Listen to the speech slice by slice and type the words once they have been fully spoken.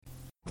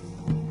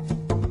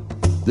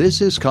This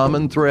is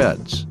Common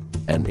Threads,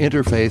 an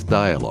interfaith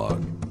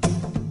dialogue.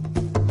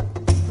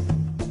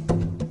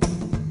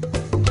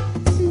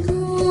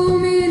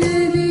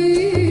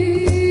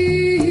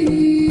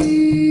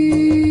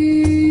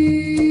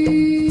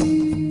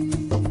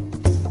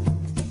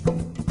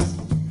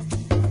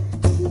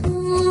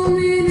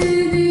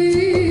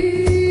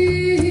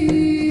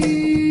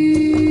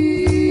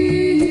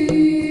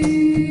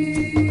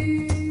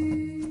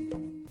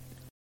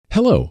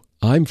 Hello,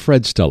 I'm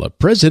Fred Stella,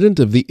 President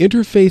of the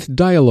Interfaith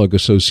Dialogue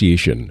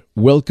Association.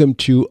 Welcome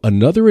to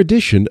another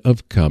edition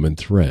of Common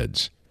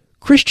Threads.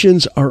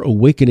 Christians are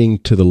awakening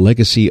to the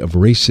legacy of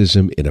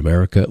racism in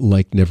America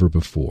like never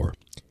before.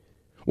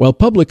 While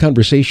public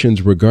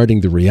conversations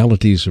regarding the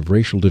realities of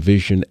racial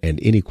division and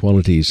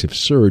inequalities have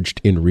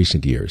surged in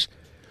recent years,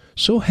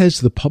 so has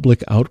the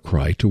public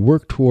outcry to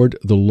work toward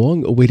the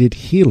long-awaited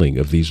healing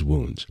of these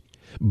wounds.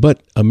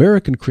 But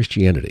American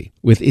Christianity,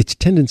 with its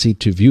tendency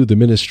to view the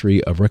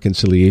ministry of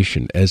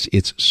reconciliation as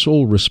its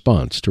sole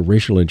response to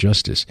racial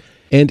injustice,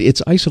 and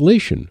its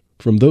isolation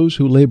from those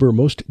who labor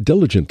most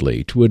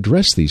diligently to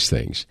address these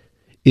things,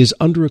 is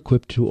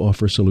under-equipped to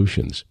offer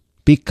solutions.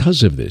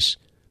 Because of this,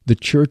 the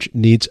Church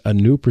needs a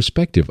new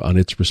perspective on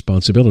its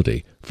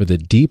responsibility for the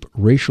deep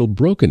racial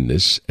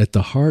brokenness at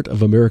the heart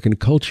of American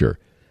culture,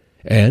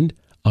 and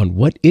on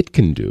what it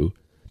can do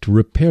to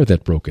repair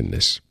that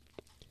brokenness.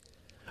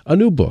 A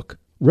new book,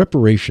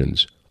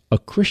 Reparations, A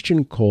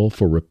Christian Call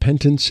for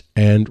Repentance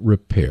and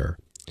Repair,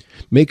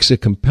 makes a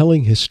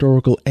compelling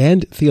historical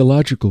and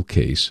theological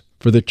case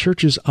for the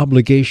Church's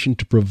obligation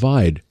to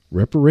provide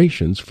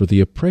reparations for the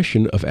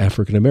oppression of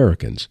African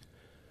Americans.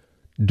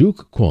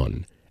 Duke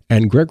Kwon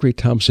and Gregory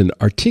Thompson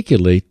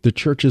articulate the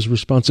Church's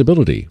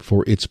responsibility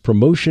for its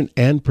promotion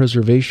and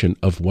preservation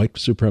of white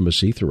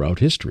supremacy throughout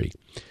history,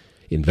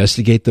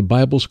 investigate the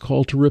Bible's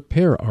call to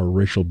repair our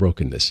racial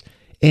brokenness,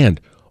 and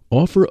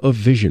offer a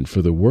vision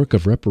for the work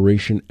of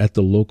reparation at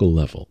the local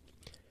level.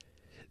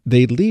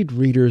 They lead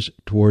readers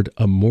toward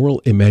a moral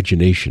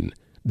imagination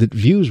that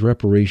views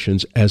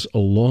reparations as a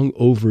long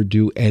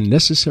overdue and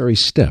necessary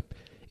step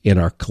in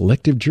our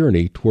collective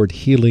journey toward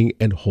healing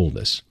and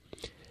wholeness.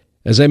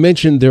 As I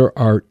mentioned, there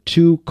are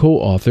two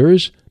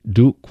co-authors,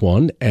 Duke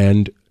Kwon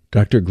and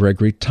Dr.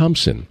 Gregory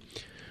Thompson.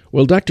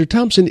 Well, Dr.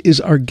 Thompson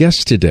is our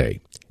guest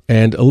today,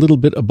 and a little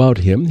bit about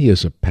him. He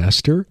is a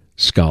pastor,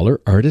 scholar,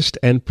 artist,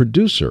 and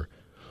producer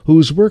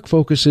whose work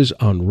focuses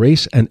on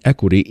race and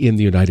equity in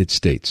the United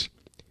States.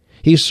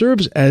 He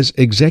serves as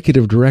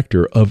executive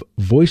director of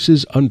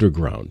Voices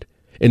Underground,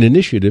 an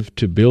initiative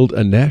to build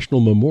a national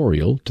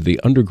memorial to the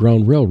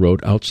Underground Railroad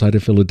outside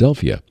of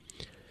Philadelphia.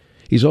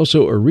 He's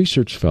also a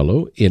research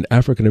fellow in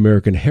African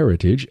American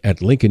Heritage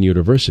at Lincoln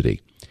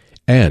University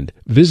and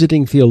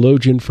visiting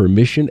theologian for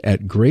mission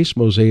at Grace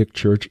Mosaic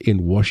Church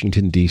in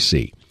Washington,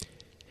 D.C.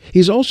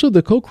 He's also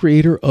the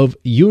co-creator of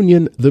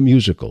Union the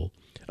Musical,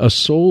 a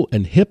soul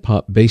and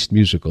hip-hop-based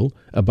musical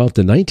about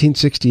the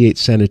 1968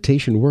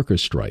 sanitation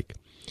workers' strike.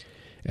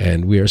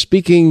 And we are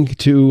speaking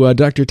to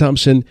Dr.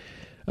 Thompson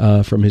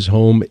from his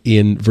home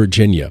in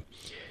Virginia.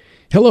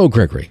 Hello,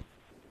 Gregory.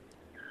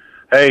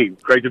 Hey,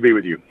 great to be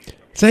with you.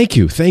 Thank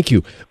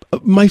you.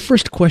 My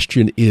first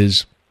question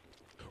is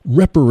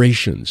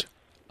reparations.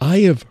 I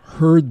have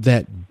heard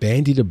that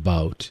bandied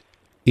about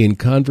in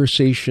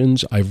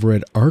conversations. I've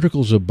read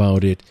articles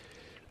about it.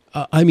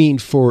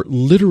 For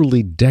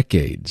literally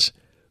decades.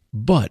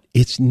 But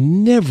it's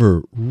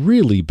never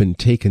really been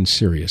taken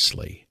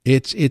seriously.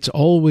 It's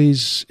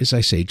always, as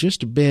I say,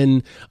 just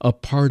been a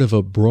part of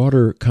a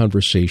broader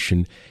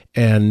conversation,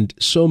 and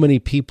so many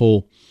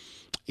people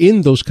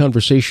in those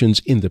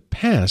conversations in the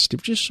past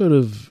have just sort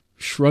of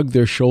shrugged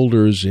their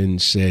shoulders and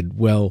said,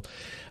 well,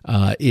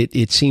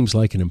 it seems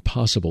like an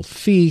impossible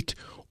feat,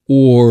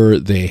 or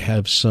they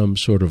have some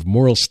sort of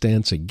moral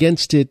stance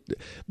against it.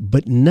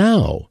 But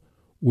now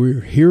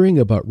we're hearing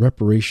about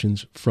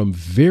reparations from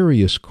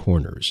various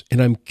corners, and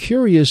I'm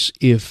curious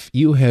if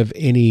you have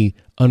any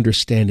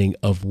understanding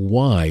of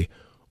why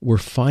we're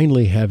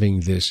finally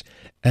having this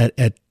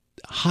at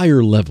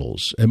higher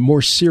levels and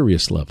more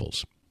serious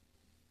levels.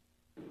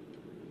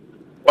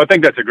 Well, I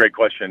think that's a great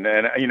question,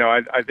 and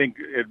I think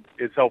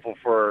it's helpful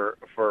for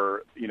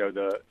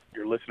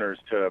your listeners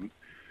to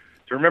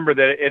remember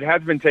that it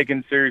has been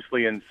taken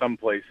seriously in some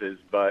places,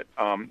 but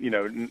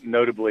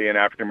notably in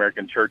African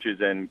American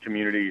churches and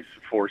communities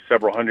for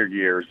several hundred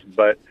years,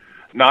 but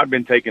not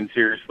been taken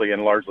seriously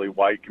in largely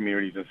white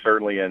communities, and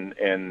certainly in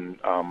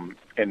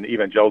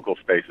evangelical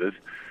spaces.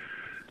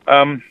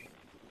 And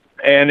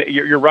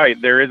you're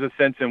right. There is a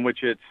sense in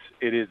which it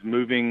is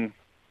moving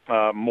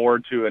more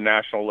to a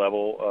national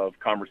level of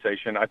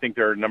conversation. I think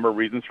there are a number of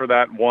reasons for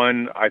that.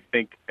 One, I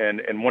think,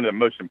 and one of the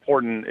most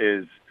important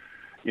is,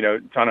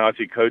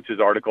 Ta-Nehisi Coates'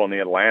 article in The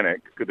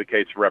Atlantic, The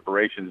Case for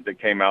Reparations, that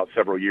came out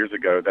several years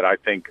ago, that I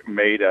think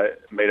made a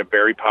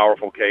very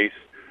powerful case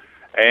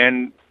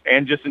and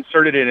just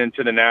inserted it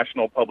into the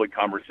national public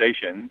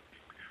conversation.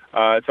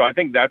 So I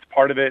think that's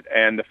part of it,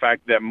 and the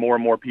fact that more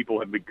and more people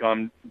have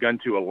begun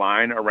to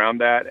align around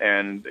that.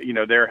 And,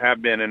 there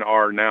have been and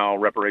are now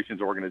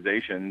reparations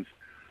organizations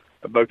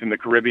both in the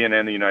Caribbean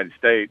and the United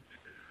States,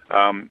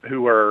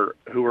 who are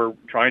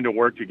trying to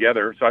work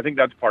together. So I think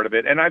that's part of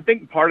it. And I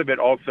think part of it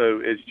also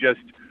is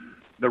just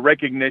the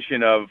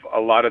recognition of a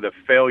lot of the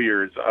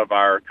failures of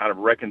our kind of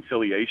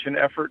reconciliation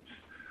efforts,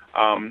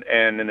 and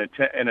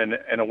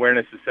an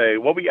awareness to say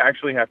what we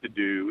actually have to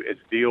do is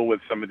deal with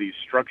some of these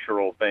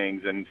structural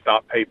things and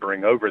stop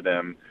papering over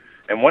them.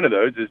 And one of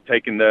those is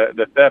taking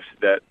the thefts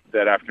that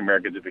African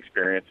Americans have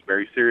experienced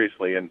very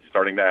seriously and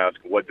starting to ask,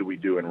 what do we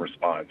do in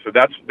response? So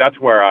that's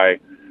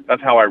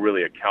how I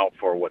really account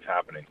for what's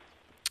happening.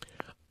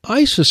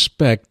 I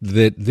suspect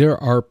that there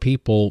are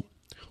people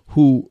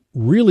who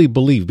really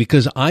believe,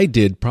 because I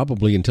did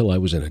probably until I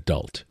was an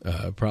adult,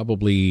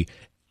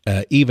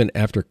 even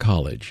after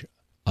college,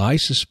 I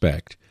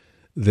suspect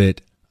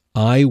that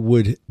I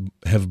would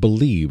have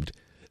believed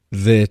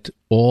that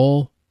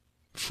all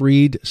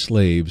freed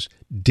slaves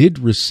did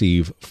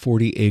receive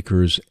 40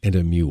 acres and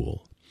a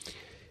mule.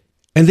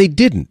 And they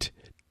didn't.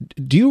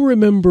 Do you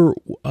remember,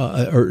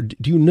 or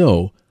do you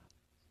know,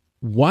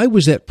 why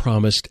was that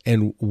promised,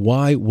 and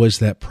why was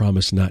that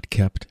promise not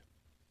kept?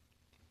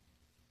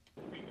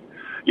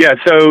 Yeah,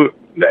 so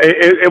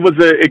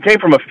it came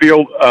from a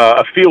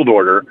field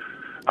order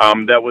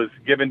that was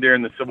given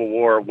during the Civil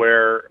War,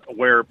 where it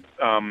was,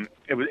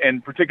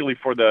 and particularly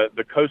for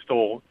the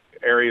coastal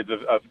areas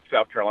of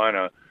South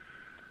Carolina.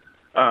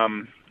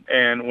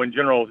 And when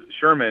General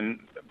Sherman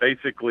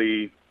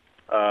basically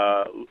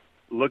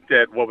looked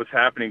at what was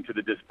happening to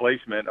the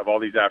displacement of all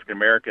these African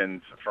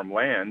Americans from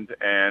land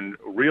and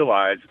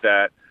realized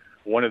that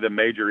one of the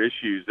major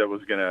issues that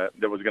was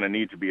gonna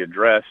need to be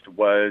addressed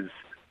was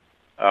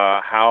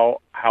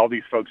how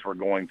these folks were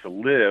going to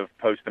live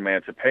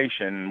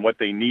post-emancipation. What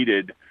they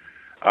needed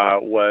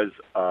was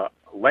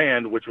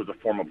land, which was a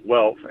form of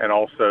wealth, and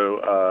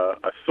also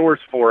a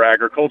source for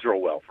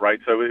agricultural wealth, right?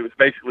 So it was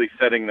basically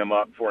setting them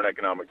up for an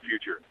economic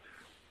future.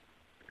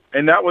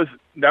 And that was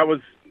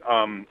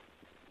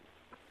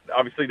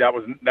obviously that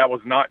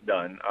was not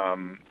done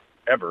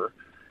ever.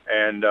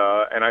 And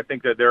I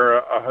think that there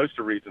are a host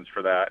of reasons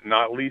for that,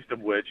 not least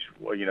of which,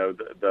 well,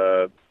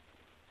 the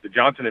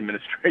Johnson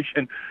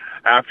administration,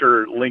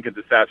 after Lincoln's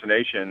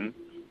assassination,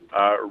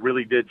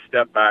 really did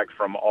step back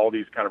from all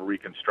these kind of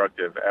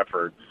reconstructive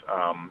efforts.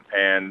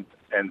 And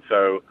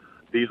so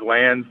these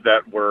lands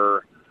that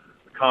were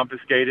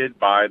confiscated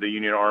by the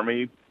Union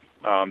Army,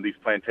 these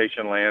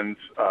plantation lands,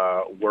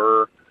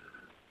 were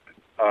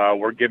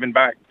given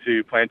back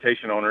to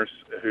plantation owners,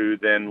 who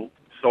then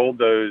sold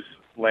those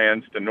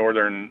lands to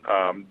northern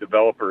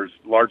developers,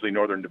 largely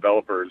northern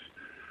developers,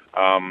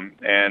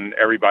 and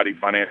everybody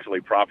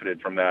financially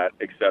profited from that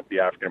except the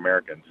African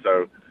Americans.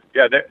 So,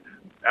 yeah,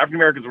 African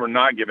Americans were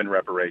not given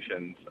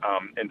reparations.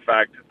 In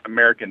fact,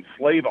 American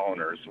slave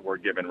owners were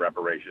given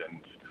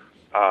reparations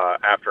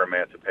after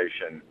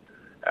emancipation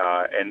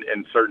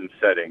in certain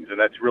settings. And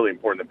that's really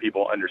important that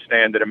people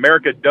understand that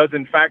America does,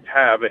 in fact,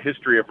 have a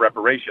history of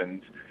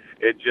reparations.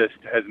 It just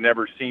has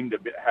never seemed to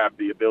have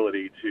the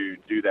ability to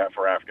do that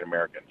for African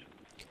Americans.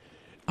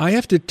 I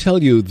have to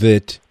tell you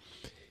that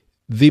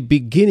the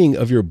beginning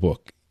of your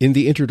book, in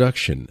the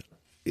introduction,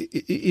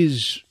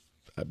 is,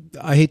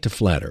 I hate to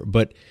flatter,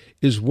 but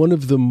is one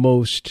of the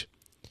most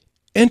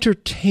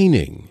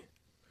entertaining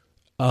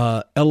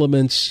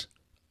elements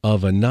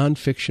of a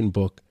nonfiction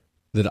book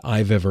that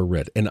I've ever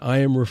read. And I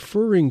am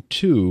referring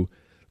to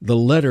the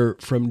letter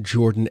from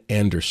Jordan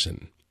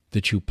Anderson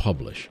that you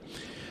publish.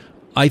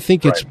 I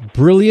think it's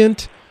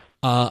brilliant.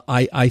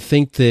 I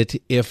think that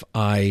if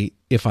I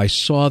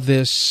saw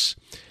this,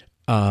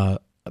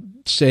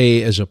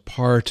 say, as a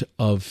part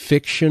of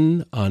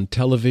fiction on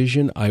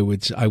television, I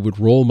would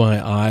roll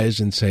my eyes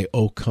and say,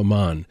 "Oh, come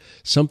on,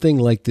 something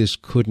like this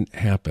couldn't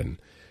happen."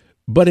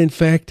 But in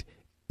fact,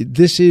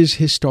 this is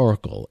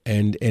historical,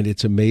 and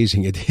it's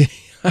amazing.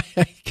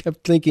 I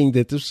kept thinking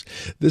that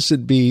this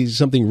would be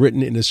something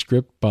written in a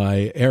script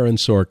by Aaron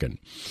Sorkin.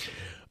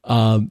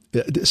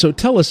 So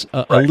tell us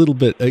a little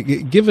bit.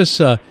 Give us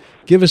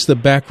the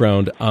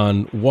background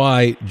on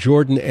why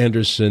Jordan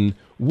Anderson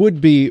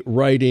would be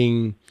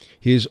writing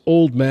his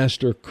old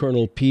master,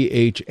 Colonel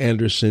P.H.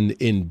 Anderson,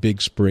 in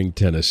Big Spring,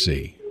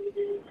 Tennessee.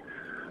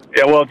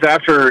 Yeah, well, it's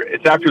after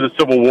the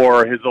Civil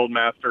War. His old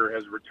master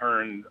has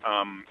returned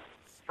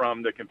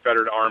from the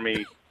Confederate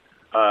Army.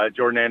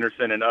 Jordan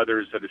Anderson and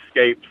others had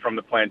escaped from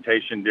the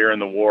plantation during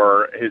the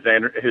war.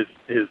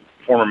 His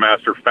former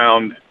master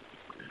found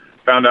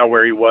out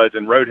where he was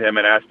and wrote him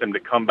and asked him to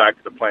come back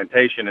to the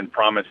plantation and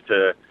promised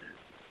to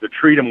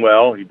treat him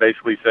well. He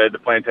basically said, "The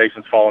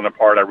plantation's falling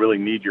apart. I really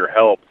need your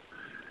help."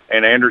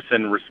 And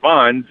Anderson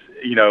responds,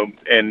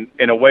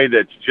 in a way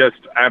that's just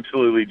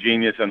absolutely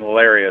genius and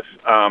hilarious,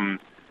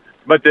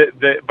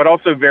 but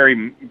also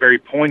very, very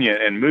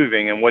poignant and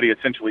moving. And what he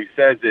essentially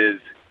says is,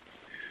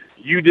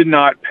 "You did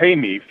not pay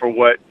me for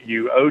what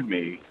you owed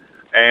me.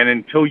 And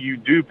until you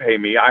do pay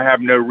me, I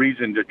have no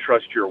reason to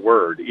trust your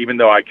word. Even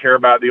though I care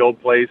about the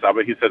old place,"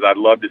 he says, "I'd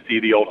love to see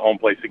the old home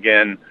place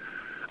again.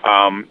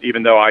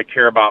 Even though I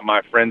care about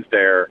my friends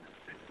there,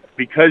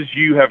 because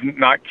you have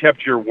not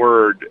kept your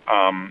word,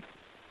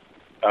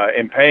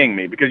 in paying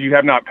me. Because you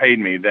have not paid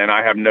me, then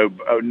I have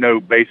no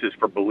basis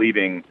for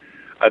believing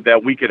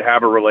that we could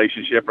have a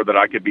relationship or that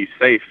I could be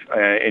safe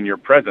in your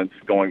presence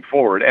going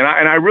forward. And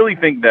I really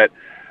think that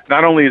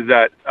not only is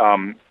that,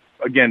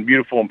 again,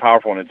 beautiful and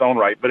powerful in its own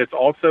right, but it's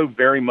also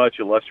very much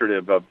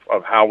illustrative of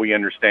how we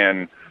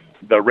understand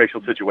the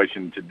racial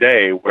situation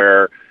today,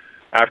 where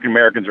African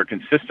Americans are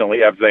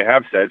consistently, as they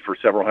have said for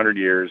several hundred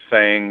years,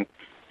 saying,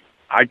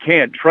 I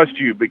can't trust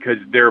you because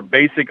there are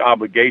basic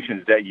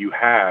obligations that you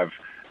have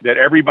that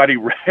everybody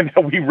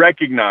that we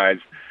recognize,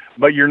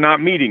 but you're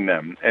not meeting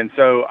them. And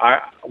so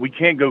we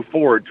can't go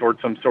forward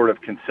towards some sort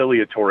of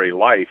conciliatory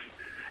life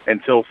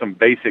until some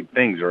basic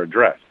things are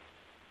addressed.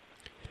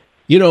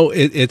 You know,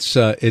 it's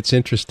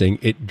interesting.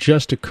 It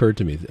just occurred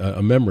to me.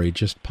 A memory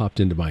just popped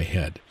into my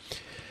head.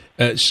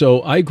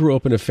 So I grew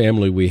up in a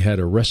family. We had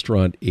a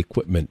restaurant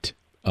equipment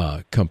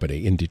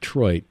company in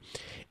Detroit,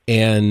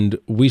 and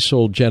we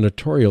sold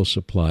janitorial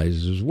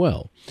supplies as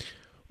well.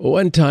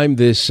 One time,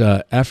 this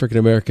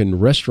African-American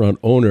restaurant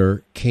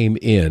owner came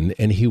in,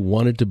 and he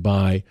wanted to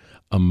buy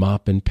a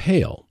mop and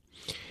pail.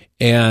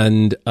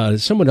 And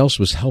someone else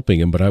was helping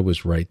him, but I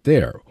was right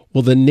there.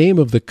 Well, the name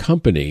of the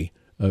company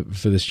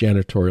for this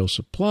janitorial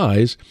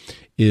supplies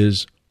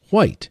is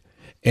White.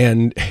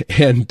 And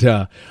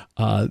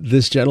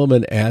this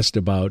gentleman asked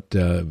about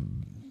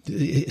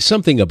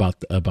something about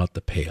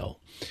the pail,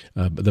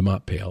 the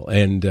mop pail.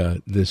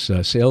 And this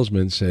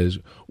salesman says,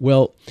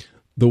 well,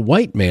 the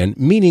white man,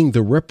 meaning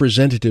the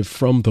representative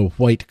from the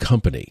white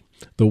company,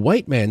 the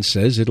white man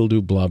says it'll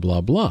do blah,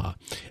 blah, blah.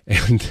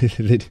 And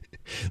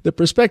the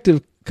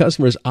prospective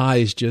customer's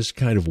eyes just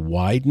kind of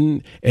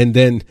widen. And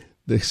then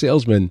the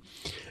salesman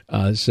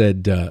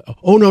said,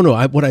 oh,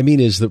 no, what I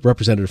mean is the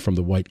representative from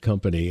the white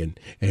company.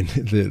 And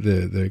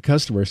the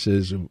customer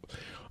says,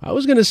 I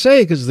was going to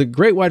say, because the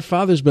great white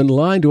father's been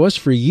lying to us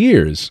for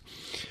years.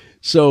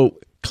 So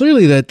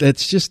clearly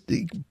that's just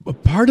a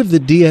part of the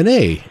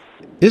DNA,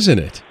 isn't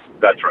it?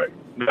 That's right.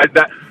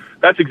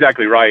 That's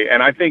exactly right.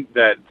 And I think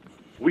that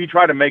we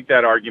try to make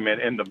that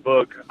argument in the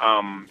book,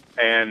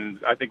 and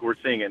I think we're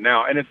seeing it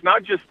now. And it's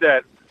not just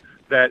that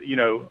you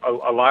know,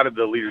 a lot of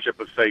the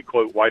leadership of, say,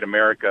 quote, white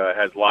America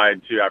has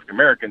lied to African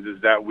Americans,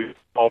 is that we've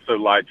also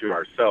lied to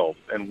ourselves,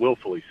 and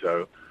willfully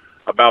so,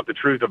 about the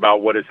truth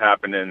about what has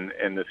happened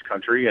in this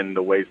country and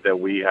the ways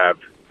that we have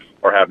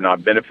or have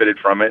not benefited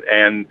from it,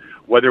 and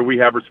whether we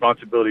have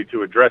responsibility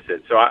to address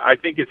it. So I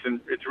think it's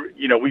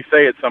you know, we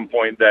say at some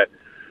point that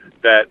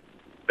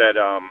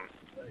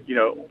you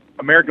know,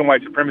 American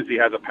white supremacy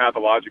has a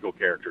pathological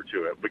character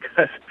to it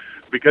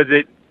because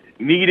it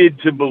needed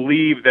to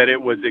believe that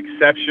it was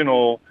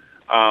exceptional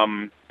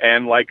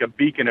and like a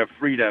beacon of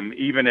freedom,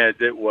 even as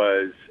it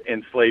was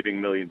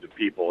enslaving millions of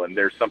people. And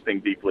there's something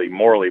deeply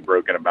morally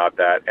broken about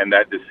that, and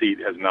that deceit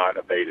has not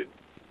abated.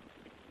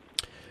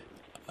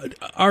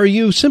 Are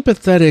you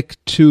sympathetic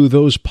to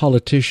those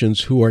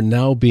politicians who are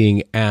now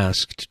being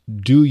asked,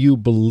 do you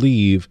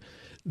believe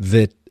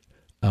that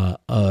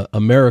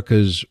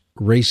America's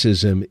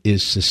racism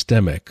is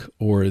systemic,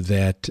 or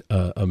that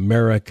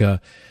America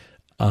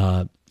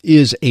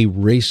is a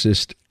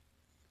racist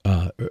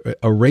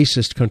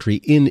country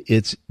in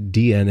its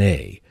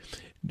DNA?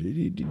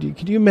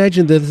 Can you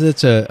imagine that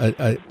that's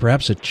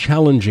perhaps a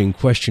challenging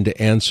question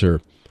to answer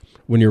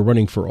when you're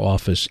running for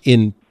office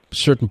in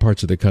certain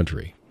parts of the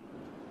country?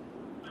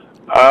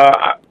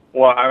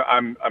 Well,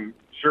 I'm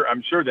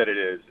sure that it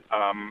is.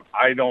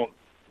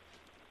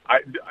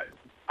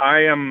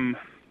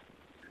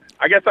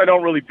 I guess I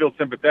don't really feel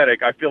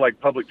sympathetic. I feel like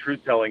public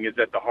truth-telling is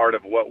at the heart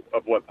of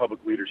what public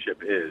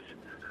leadership is.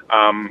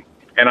 And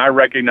I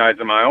recognize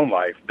in my own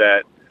life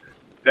that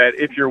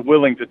if you're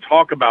willing to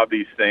talk about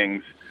these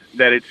things,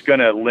 that it's going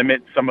to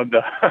limit some of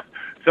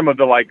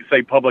the like,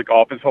 say, public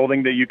office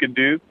holding that you could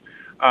do.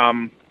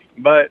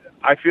 But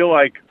I feel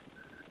like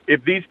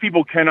if these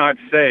people cannot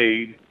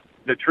say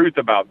the truth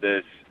about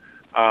this,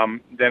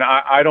 then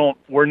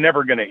we're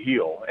never going to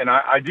heal. And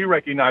I do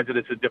recognize that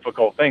it's a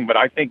difficult thing, but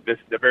I think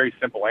the very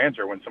simple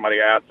answer when somebody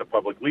asks a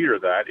public leader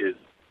that is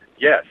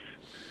yes.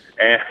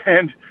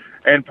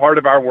 And part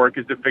of our work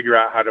is to figure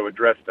out how to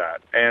address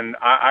that. And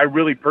I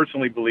really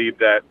personally believe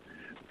that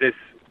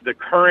the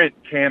current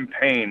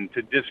campaign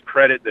to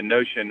discredit the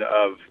notion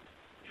of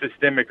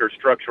systemic or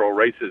structural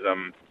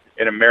racism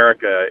in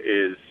America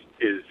is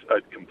a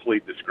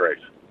complete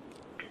disgrace.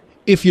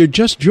 If you're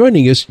just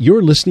joining us,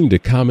 you're listening to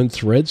Common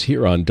Threads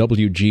here on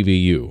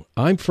WGVU.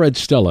 I'm Fred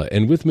Stella,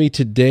 and with me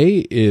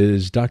today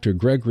is Dr.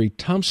 Gregory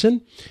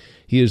Thompson.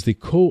 He is the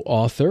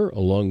co-author,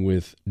 along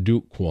with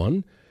Duke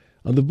Kwon,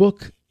 on the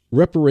book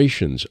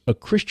Reparations, A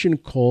Christian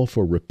Call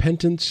for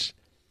Repentance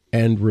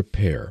and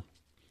Repair.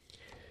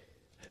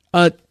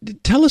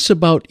 Tell us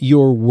about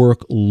your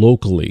work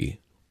locally.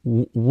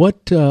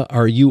 What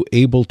are you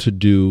able to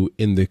do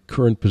in the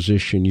current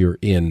position you're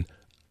in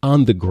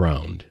on the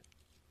ground?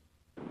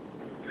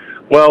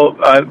 Well,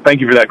 thank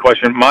you for that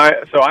question.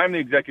 So I'm the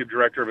executive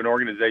director of an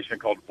organization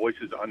called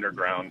Voices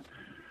Underground,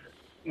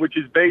 which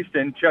is based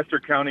in Chester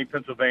County,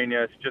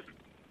 Pennsylvania. It's just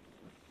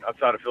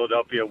outside of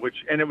Philadelphia,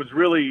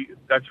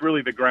 that's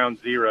really the ground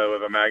zero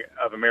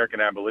of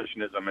American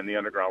abolitionism and the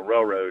Underground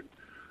Railroad.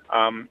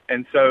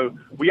 And so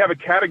we have a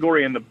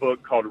category in the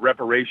book called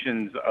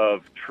reparations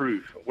of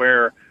truth,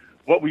 where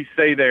what we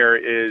say there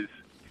is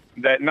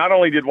that not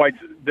only did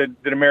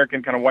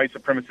American kind of white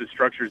supremacist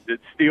structures that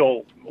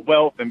steal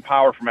wealth and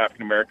power from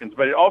African Americans,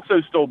 but it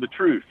also stole the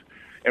truth.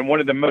 And one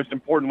of the most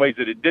important ways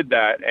that it did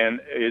that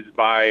is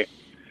by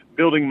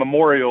building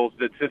memorials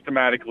that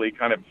systematically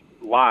kind of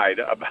lied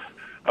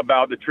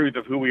about the truth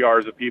of who we are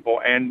as a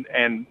people, and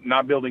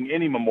not building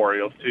any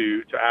memorials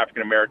to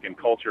African American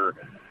culture.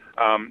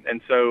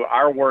 And so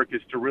our work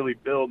is to really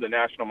build the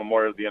national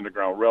memorial of the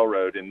Underground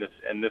Railroad in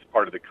this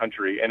part of the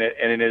country, and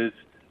it is,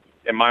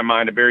 in my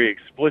mind, a very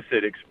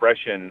explicit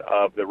expression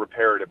of the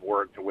reparative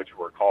work to which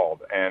we're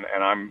called, and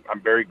I'm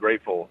very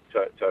grateful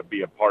to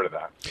be a part of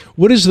that.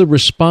 What is the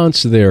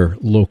response there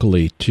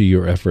locally to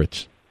your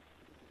efforts?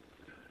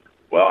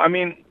 Well, I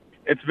mean,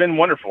 it's been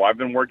wonderful. I've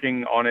been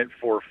working on it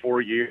for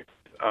 4 years,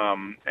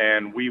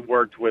 and we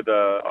worked with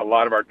a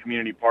lot of our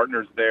community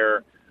partners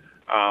there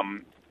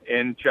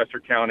in Chester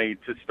County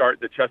to start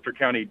the Chester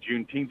County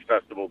Juneteenth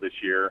Festival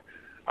this year,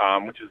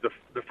 which is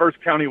the first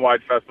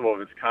countywide festival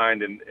of its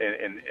kind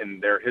in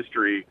their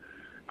history,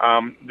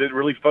 that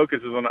really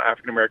focuses on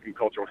African American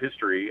cultural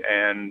history.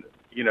 And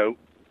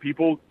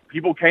people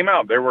came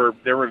out. There were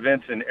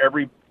events in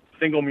every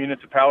single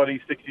municipality.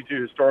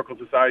 62 historical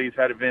societies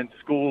had events.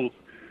 Schools.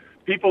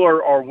 People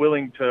are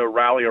willing to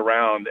rally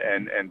around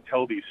and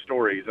tell these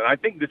stories. And I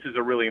think this is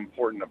a really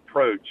important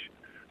approach,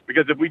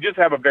 because if we just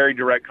have a very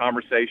direct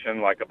conversation,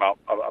 like about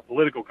a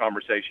political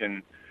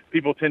conversation,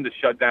 people tend to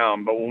shut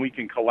down. But when we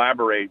can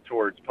collaborate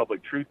towards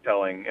public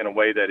truth-telling in a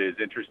way that is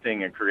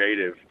interesting and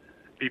creative,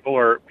 people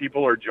are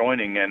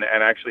joining and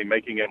actually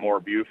making it more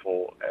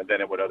beautiful than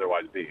it would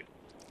otherwise be.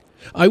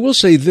 I will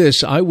say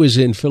this. I was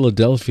in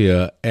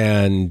Philadelphia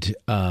and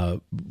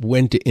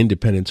went to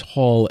Independence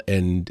Hall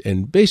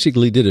and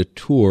basically did a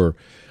tour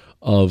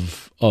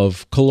of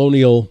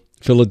colonial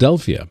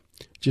Philadelphia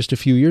just a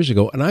few years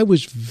ago. And I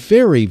was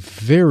very,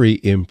 very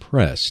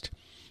impressed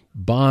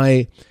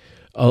by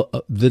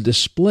the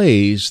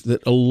displays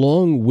that,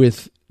 along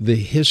with the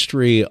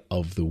history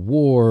of the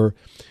war,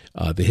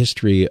 the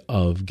history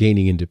of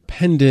gaining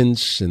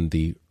independence and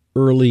the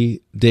early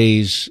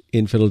days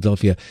in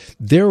Philadelphia,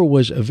 there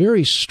was a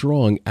very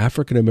strong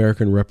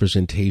African-American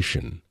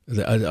representation,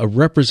 a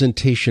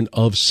representation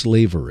of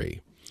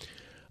slavery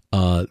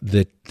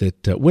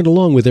that went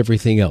along with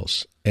everything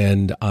else.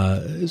 And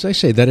as I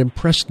say, that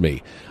impressed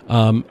me.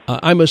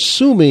 I'm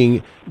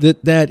assuming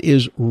that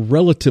is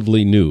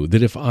relatively new,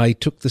 that if I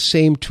took the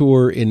same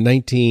tour in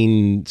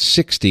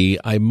 1960,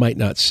 I might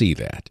not see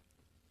that.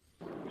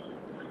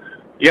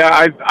 Yeah,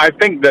 I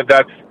think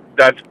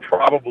that's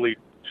probably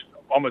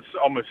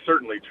almost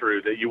certainly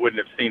true, that you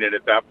wouldn't have seen it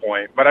at that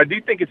point. But I do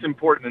think it's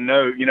important to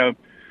know,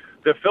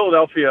 that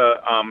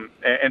Philadelphia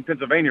and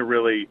Pennsylvania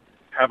really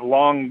have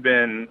long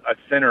been a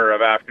center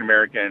of African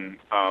American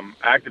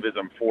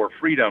activism for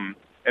freedom.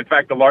 In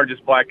fact, the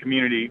largest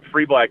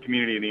free black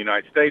community in the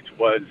United States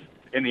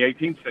in the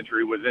 18th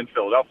century was in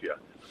Philadelphia.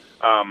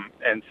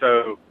 And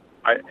so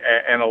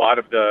a lot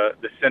of the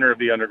center of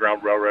the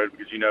Underground Railroad,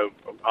 because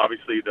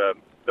obviously the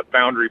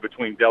boundary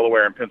between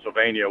Delaware and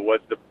Pennsylvania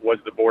was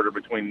the border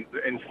between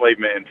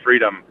enslavement and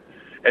freedom.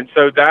 And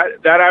so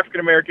that African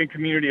American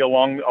community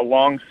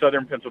along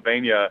southern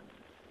Pennsylvania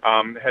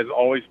has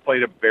always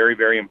played a very,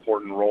 very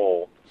important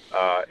role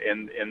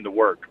in the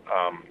work.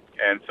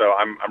 And so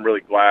I'm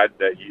really glad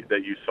that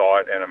you saw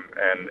it,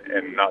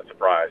 and not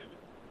surprised.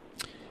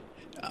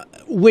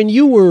 When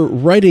you were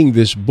writing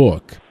this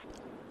book,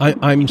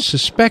 I'm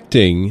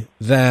suspecting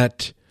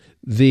that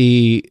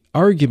the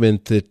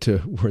argument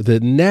the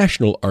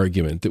national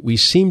argument that we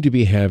seem to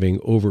be having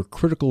over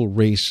critical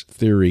race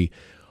theory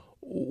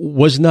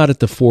was not at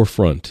the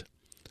forefront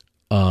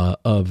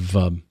of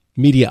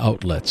media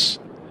outlets,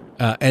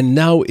 and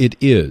now it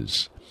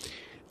is.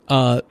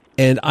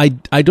 And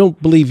I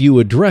don't believe you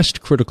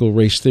addressed critical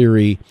race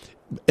theory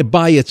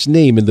by its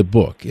name in the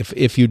book.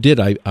 If you did,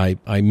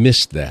 I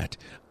missed that.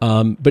 But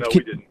no, we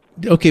didn't.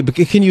 Okay, but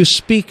can you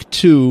speak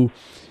to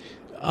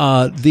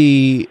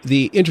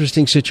the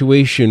interesting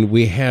situation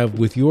we have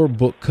with your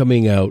book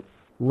coming out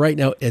right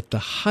now at the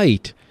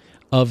height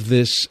of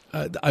this,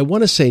 I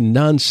want to say,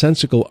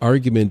 nonsensical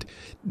argument?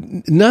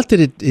 Not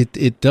that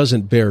it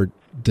doesn't bear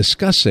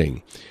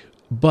discussing,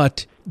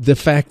 but the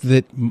fact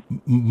that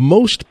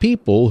most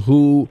people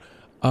who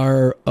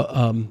are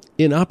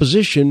in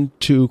opposition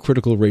to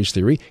critical race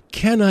theory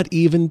cannot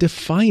even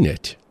define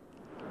it.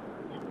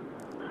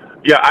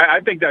 Yeah, I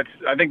think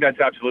that's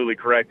absolutely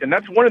correct, and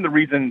that's one of the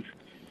reasons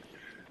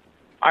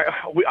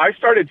I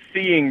started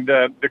seeing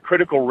the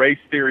critical race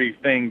theory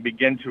thing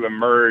begin to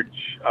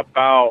emerge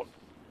about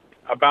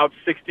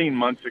 16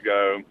 months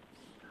ago,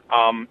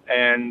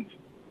 and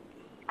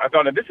I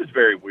thought, now, this is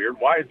very weird.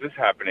 Why is this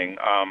happening?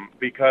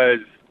 Because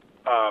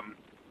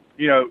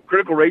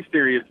critical race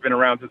theory has been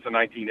around since the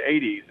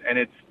 1980s, and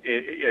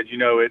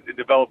it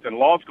developed in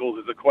law schools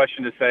as a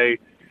question to say,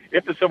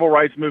 if the civil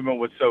rights movement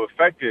was so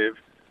effective,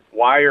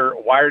 why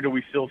do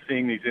we still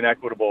seeing these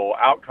inequitable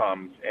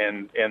outcomes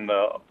in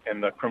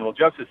the criminal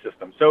justice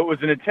system? So it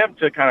was an attempt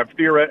to kind of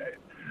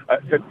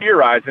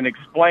theorize and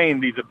explain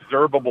these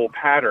observable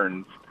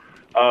patterns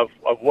of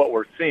what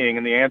we're seeing,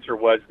 and the answer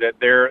was that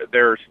there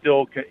are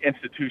still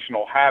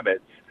institutional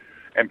habits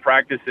and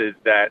practices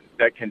that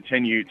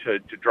continue to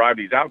drive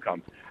these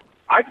outcomes.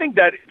 I think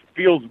that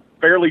feels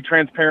fairly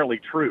transparently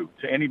true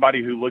to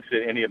anybody who looks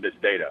at any of this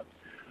data.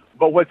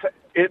 But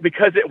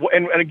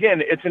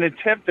again, it's an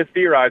attempt to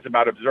theorize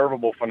about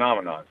observable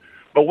phenomenon.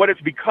 But what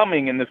it's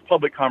becoming in this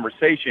public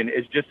conversation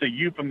is just a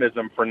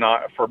euphemism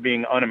for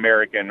being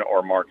un-American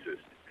or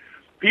Marxist.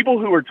 People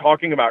who are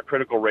talking about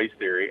critical race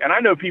theory, and I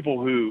know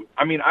people who,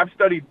 I've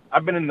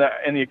been in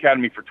the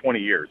academy for 20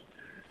 years.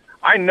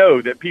 I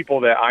know that people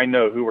that I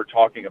know who are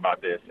talking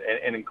about this,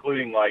 and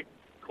including like,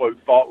 quote,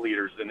 thought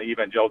leaders in the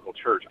evangelical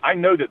church, I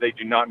know that they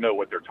do not know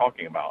what they're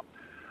talking about.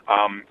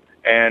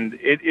 And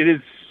it is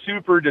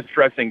super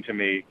distressing to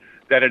me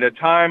that at a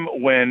time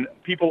when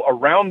people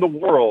around the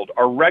world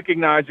are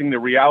recognizing the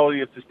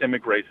reality of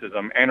systemic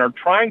racism and are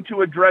trying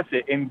to address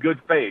it in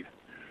good faith,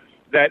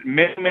 that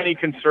many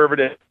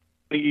conservative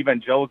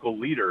evangelical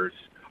leaders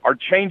are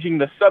changing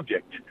the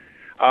subject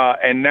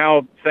and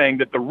now saying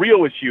that the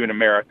real issue in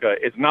America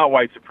is not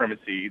white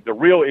supremacy. The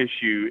real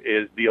issue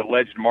is the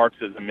alleged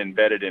Marxism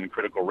embedded in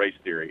critical race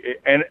theory.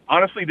 And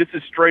honestly, this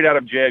is straight out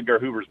of J. Edgar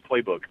Hoover's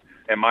playbook,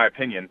 in my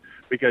opinion,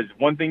 because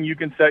one thing you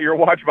can set your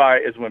watch by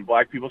is when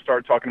black people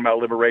start talking about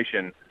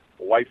liberation,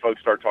 white folks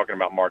start talking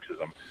about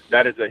Marxism.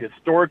 That is a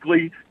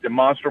historically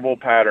demonstrable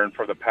pattern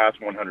for the past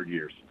 100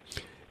 years.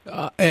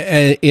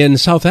 In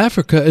South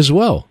Africa as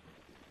well.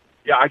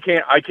 Yeah, I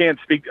can't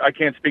speak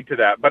to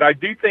that, but I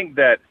do think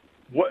that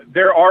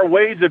there are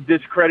ways of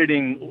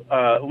discrediting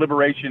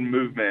liberation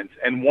movements,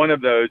 and one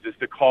of those is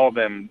to call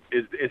them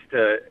is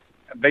to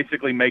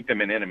basically make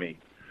them an enemy.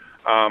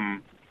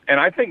 And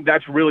I think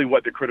that's really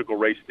what the critical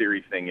race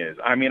theory thing is.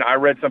 I mean, I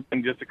read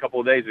something just a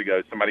couple of days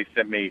ago. Somebody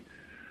sent me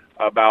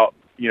about,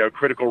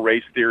 critical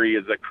race theory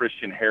is a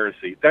Christian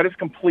heresy. That is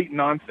complete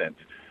nonsense.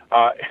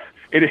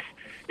 It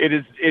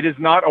is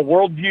not a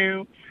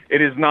worldview.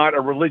 It is not a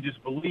religious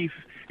belief.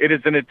 It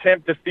is an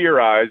attempt to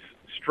theorize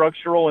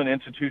structural and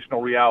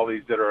institutional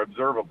realities that are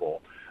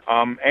observable.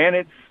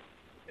 I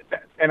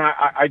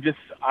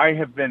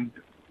have been,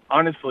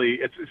 honestly,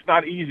 it's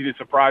not easy to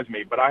surprise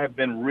me, but I have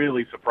been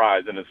really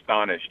surprised and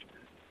astonished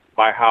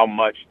by how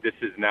much this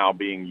is now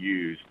being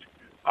used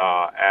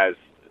as,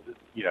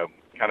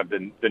 kind of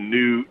the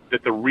new,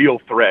 that the real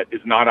threat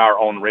is not our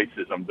own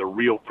racism. The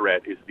real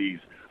threat is these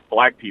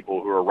black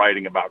people who are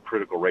writing about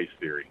critical race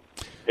theory.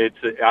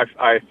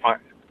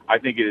 I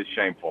think it is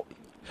shameful.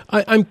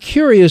 I'm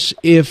curious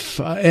if,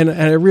 and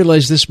I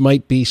realize this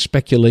might be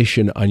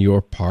speculation on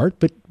your part,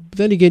 but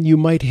then again, you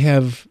might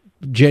have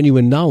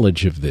genuine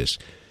knowledge of this.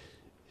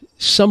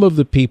 Some of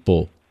the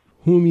people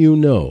whom you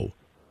know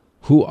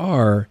who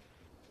are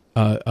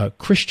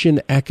Christian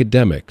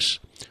academics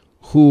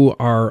who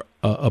are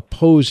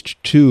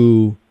opposed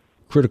to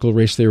critical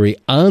race theory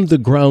on the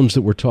grounds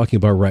that we're talking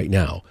about right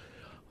now,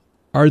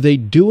 are they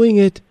doing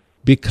it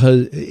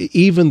because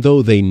even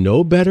though they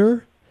know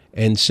better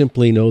and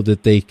simply know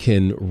that they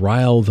can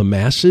rile the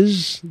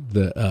masses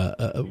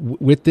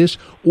with this?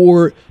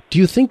 Or do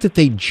you think that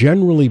they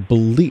genuinely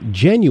believe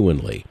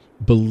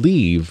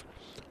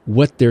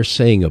what they're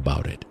saying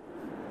about it?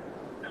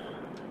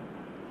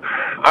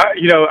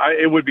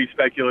 It would be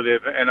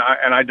speculative, and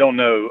I don't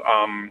know.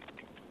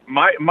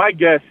 My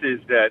guess is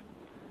that,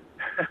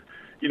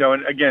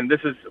 and again, this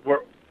is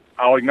where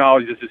I'll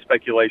acknowledge this is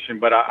speculation,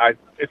 but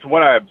it's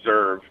what I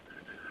observe.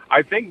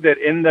 I think that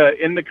in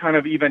the kind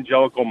of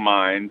evangelical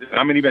mind, and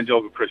I'm an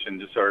evangelical Christian,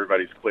 just so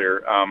everybody's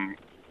clear,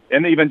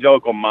 in the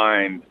evangelical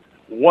mind,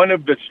 one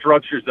of the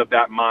structures of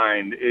that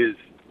mind is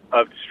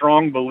a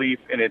strong belief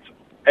in its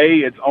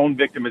own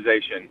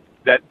victimization,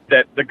 that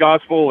the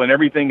gospel and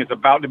everything is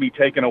about to be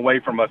taken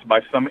away from us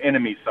by some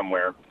enemy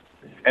somewhere.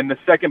 And the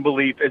second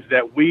belief is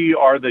that we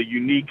are the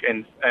unique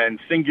and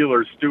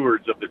singular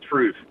stewards of the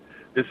truth.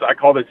 I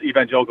call this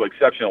evangelical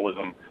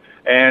exceptionalism.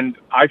 And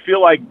I feel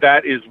like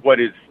that is what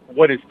is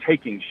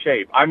taking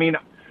shape. I mean,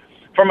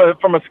 from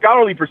a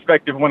scholarly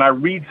perspective, when I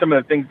read some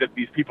of the things that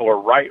these people are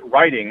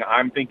writing,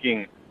 I'm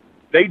thinking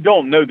they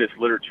don't know this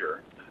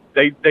literature.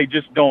 They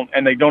just don't,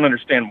 and they don't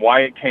understand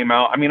why it came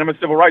out. I mean, I'm a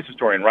civil rights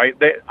historian, right?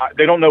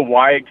 They don't know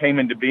why it came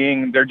into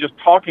being. They're just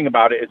talking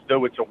about it as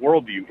though it's a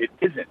worldview. It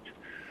isn't.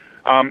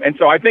 And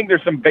so I think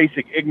there's some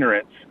basic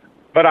ignorance,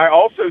 but I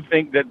also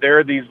think that there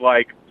are these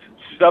like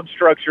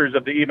substructures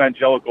of the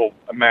evangelical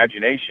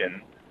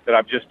imagination that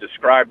I've just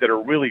described that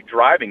are really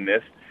driving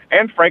this.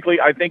 And frankly,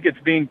 I think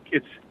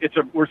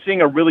we're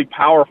seeing a really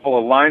powerful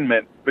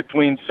alignment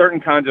between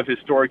certain kinds of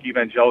historic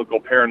evangelical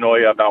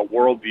paranoia about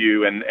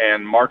worldview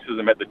and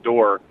Marxism at the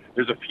door.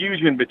 There's a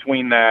fusion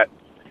between that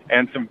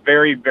and some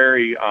very,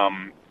 very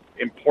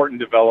important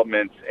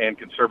developments in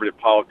conservative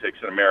politics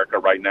in America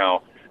right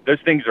now. Those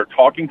things are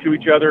talking to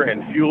each other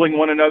and fueling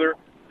one another.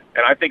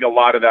 And I think a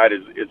lot of that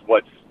is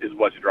what's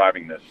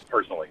driving this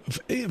personally.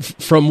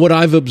 From what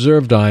I've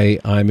observed,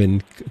 I'm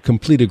in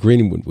complete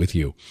agreement with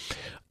you.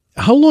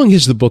 How long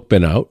has the book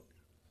been out?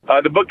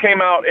 The book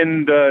came out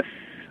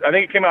I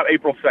think it came out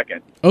April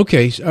 2nd.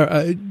 Okay,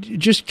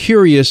 just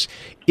curious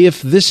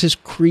if this has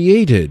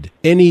created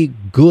any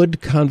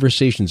good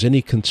conversations,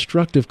 any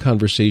constructive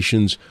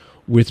conversations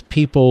with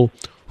people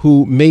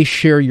who may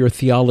share your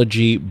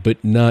theology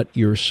but not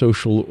your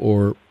social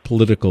or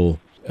political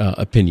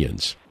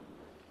opinions.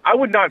 I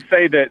would not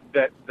say that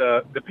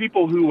the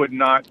people who would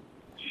not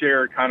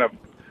share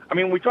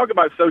we talk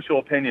about social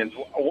opinions.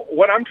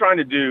 What I'm trying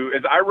to do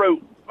is I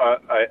wrote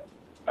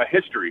a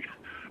history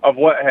of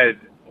what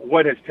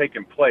has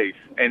taken place.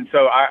 And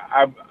so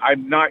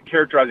I'm not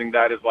characterizing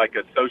that as like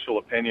a social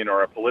opinion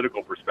or a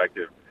political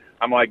perspective.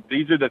 I'm like,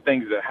 these are the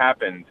things that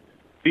happened.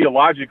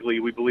 Theologically,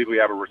 we believe we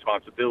have a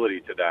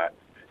responsibility to that.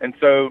 And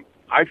so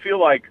I feel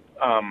like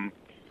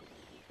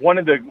one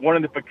of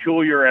the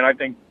peculiar and I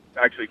think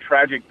actually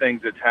tragic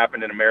things that's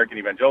happened in American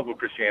evangelical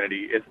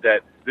Christianity is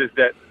that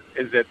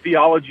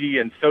theology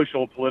and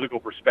social political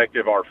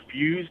perspective are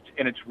fused,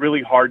 and it's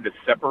really hard to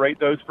separate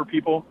those for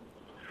people.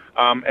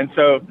 And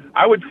so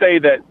I would say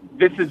that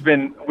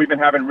we've been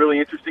having really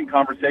interesting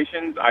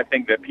conversations. I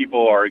think that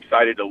people are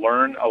excited to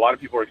learn. A lot of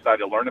people are excited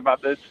to learn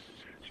about this,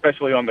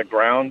 especially on the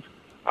ground.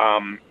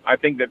 I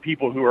think that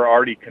people who are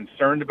already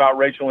concerned about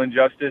racial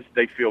injustice,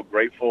 they feel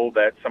grateful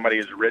that somebody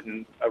has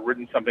written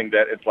something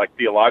that is like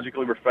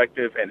theologically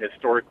reflective and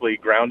historically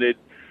grounded.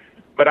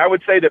 But I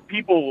would say that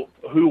people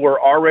who were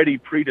already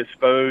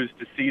predisposed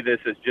to see this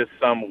as just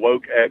some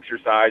woke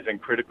exercise in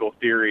critical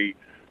theory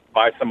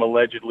by some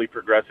allegedly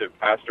progressive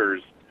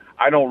pastors,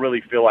 I don't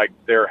really feel like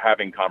they're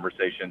having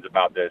conversations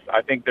about this.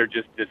 I think they're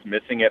just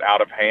dismissing it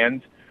out of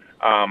hand.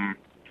 And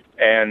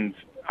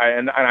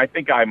I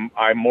think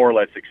I more or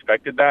less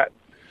expected that.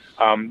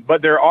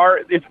 But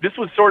this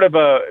was sort of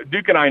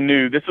Duke and I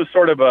knew this was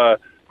sort of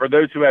for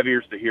those who have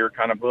ears to hear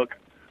kind of book.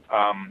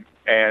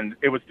 And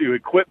it was to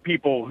equip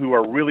people who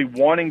are really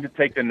wanting to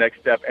take the next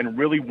step and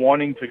really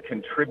wanting to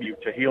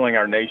contribute to healing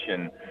our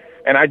nation.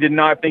 And I did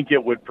not think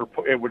it would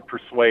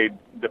persuade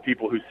the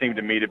people who seem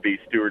to me to be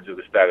stewards of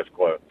the status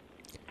quo.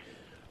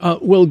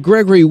 Well,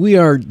 Gregory, we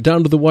are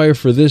down to the wire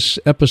for this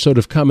episode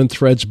of Common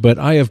Threads, but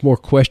I have more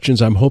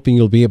questions. I'm hoping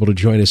you'll be able to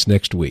join us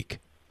next week.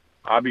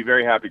 I'll be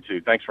very happy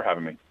to. Thanks for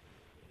having me.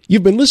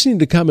 You've been listening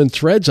to Common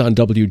Threads on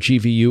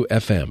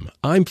WGVU-FM.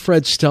 I'm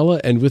Fred Stella,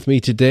 and with me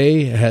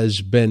today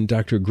has been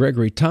Dr.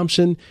 Gregory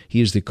Thompson.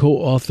 He is the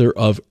co-author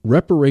of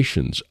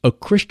Reparations, A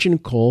Christian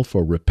Call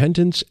for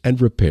Repentance and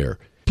Repair.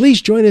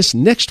 Please join us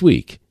next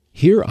week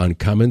here on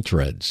Common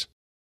Threads.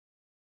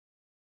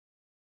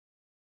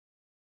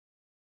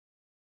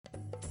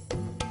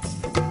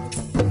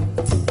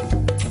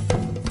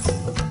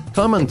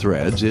 Common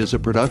Threads is a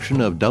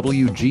production of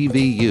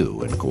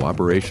WGVU in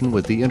cooperation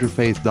with the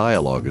Interfaith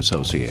Dialogue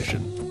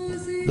Association.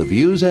 The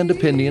views and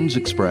opinions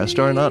expressed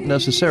are not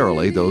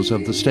necessarily those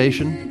of the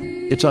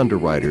station, its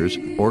underwriters,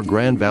 or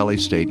Grand Valley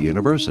State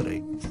University.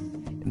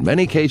 In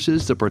many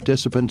cases, the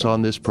participants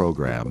on this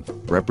program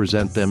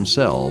represent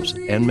themselves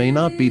and may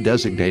not be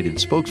designated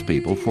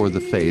spokespeople for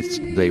the faiths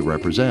they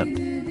represent.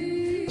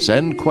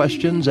 Send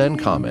questions and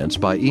comments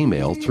by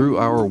email through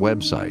our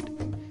website,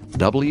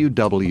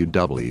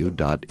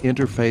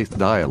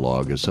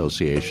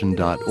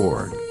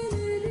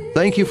 www.interfaithdialogueassociation.org.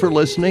 Thank you for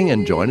listening,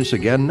 and join us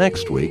again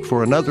next week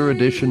for another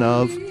edition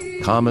of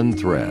Common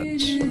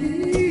Threads.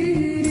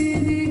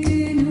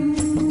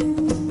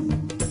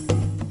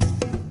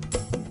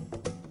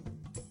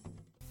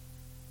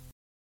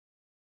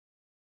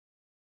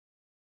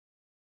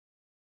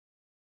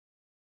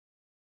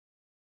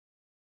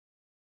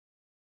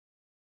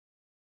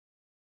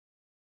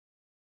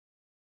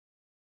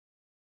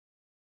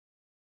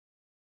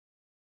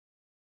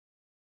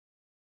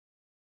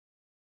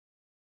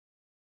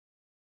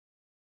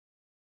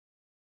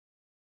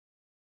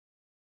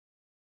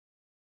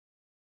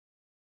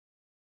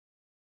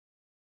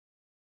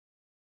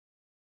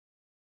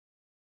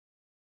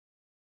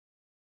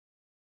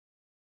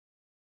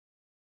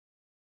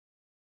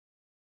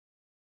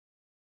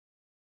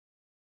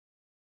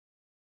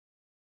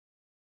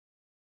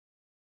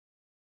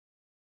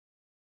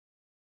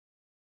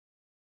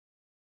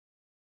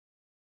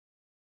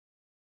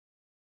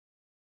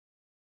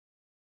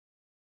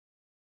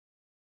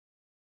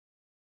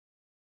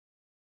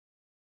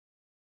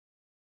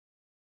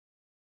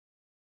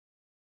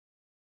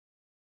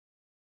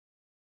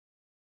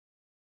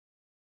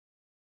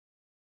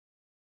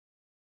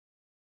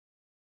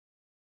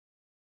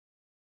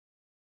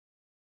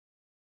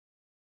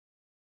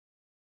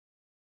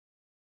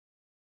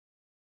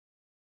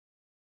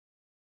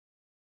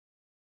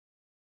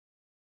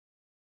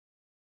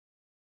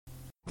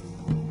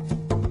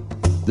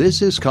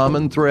 This is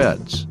Common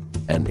Threads,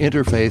 an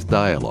interfaith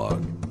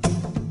dialogue.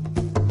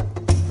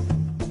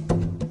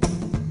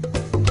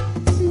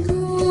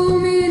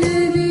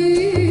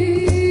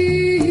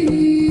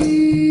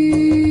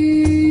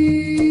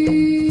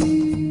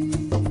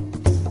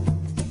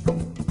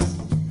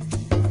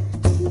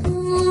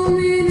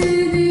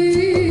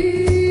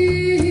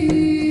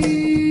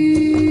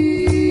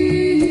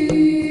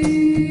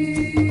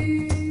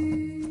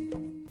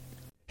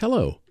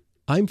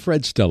 I'm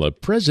Fred Stella,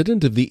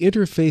 president of the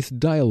Interfaith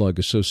Dialogue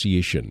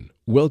Association.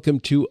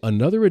 Welcome to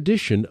another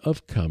edition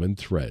of Common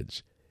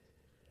Threads.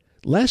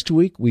 Last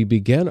week, we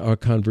began our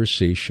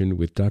conversation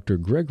with Dr.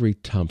 Gregory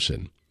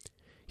Thompson.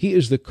 He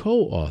is the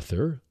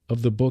co-author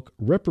of the book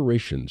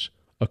Reparations,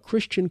 A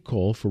Christian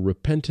Call for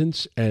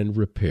Repentance and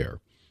Repair,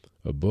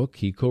 a book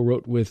he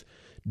co-wrote with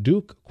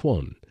Duke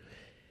Kwon.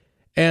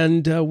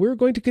 And we're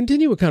going to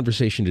continue a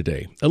conversation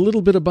today. A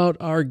little bit about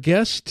our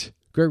guest,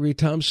 Gregory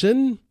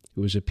Thompson,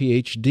 who is a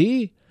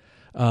Ph.D.,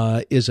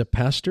 is a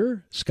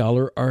pastor,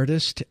 scholar,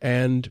 artist,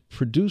 and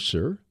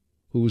producer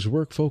whose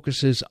work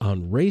focuses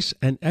on race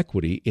and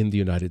equity in the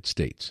United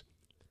States.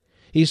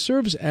 He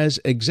serves as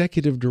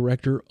executive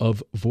director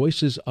of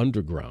Voices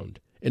Underground,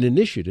 an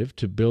initiative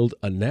to build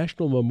a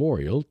national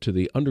memorial to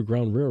the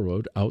Underground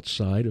Railroad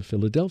outside of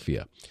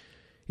Philadelphia.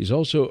 He's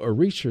also a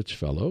research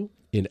fellow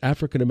in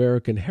African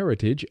American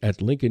Heritage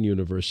at Lincoln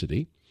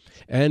University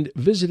and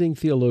visiting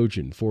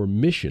theologian for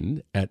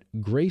mission at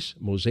Grace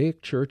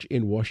Mosaic Church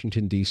in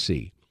Washington,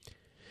 D.C.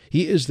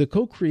 He is the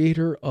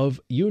co-creator of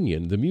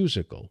Union, the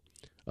Musical,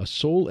 a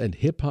soul and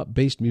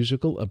hip-hop-based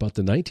musical about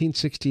the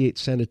 1968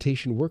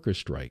 sanitation worker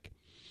strike.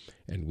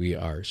 And we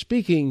are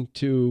speaking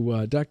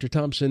to Dr.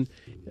 Thompson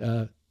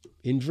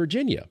in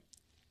Virginia.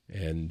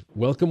 And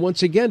welcome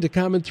once again to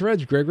Common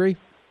Threads, Gregory.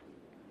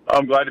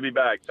 I'm glad to be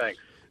back. Thanks.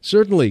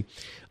 Certainly.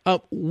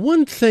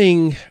 One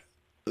thing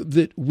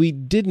that we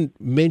didn't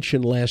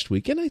mention last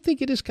week, and I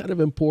think it is kind of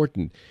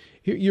important,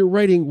 you're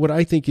writing what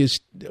I think is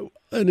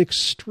an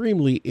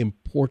extremely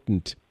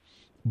important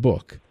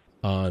book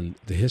on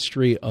the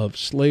history of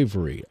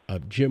slavery,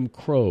 of Jim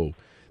Crow,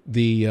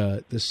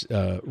 this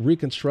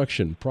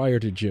Reconstruction prior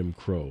to Jim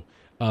Crow,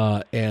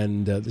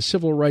 and the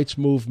Civil Rights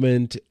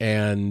Movement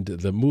and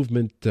the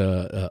movement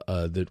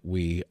that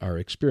we are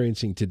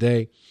experiencing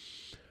today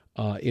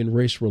in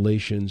race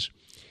relations.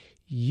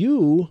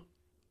 You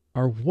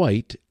are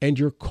white, and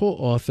your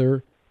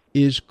co-author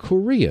is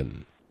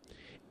Korean.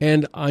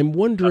 And I'm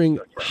wondering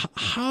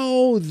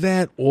how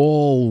that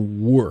all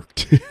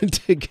worked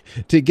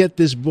to get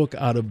this book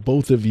out of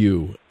both of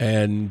you.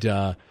 And,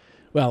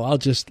 well, I'll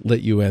just let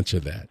you answer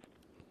that.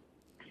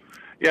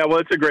 Yeah, well,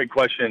 it's a great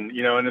question,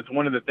 and it's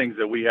one of the things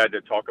that we had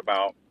to talk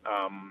about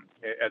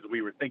as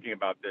we were thinking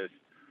about this.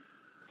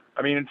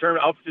 I mean,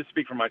 I'll just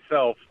speak for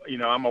myself.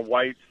 I'm a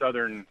white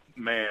Southern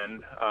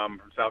man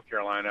from South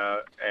Carolina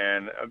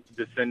and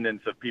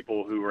descendants of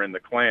people who were in the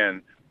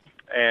Klan.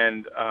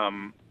 And,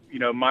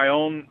 my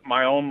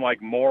own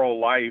like moral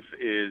life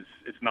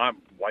it's not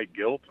white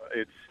guilt.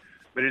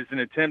 But it's an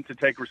attempt to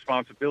take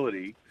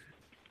responsibility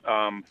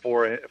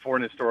for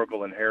an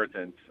historical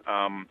inheritance.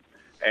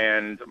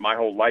 And my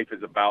whole life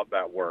is about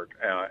that work.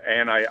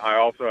 And I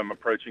also am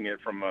approaching it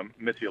from a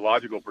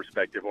missiological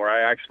perspective, where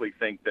I actually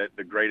think that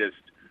the greatest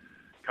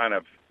kind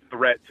of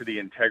threat to the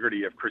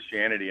integrity of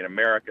Christianity in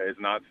America is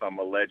not some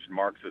alleged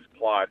Marxist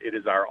plot. It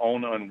is our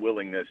own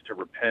unwillingness to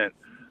repent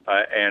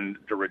and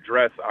to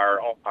redress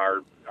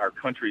our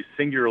country's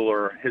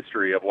singular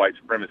history of white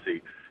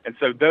supremacy. And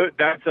so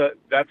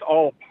that's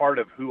all part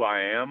of who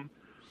I am,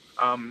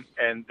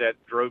 and that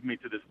drove me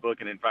to this book.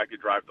 And in fact, it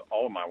drives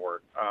all of my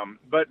work.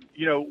 But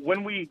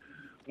when we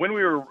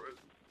were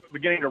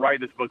beginning to write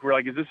this book, we were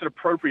like, is this an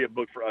appropriate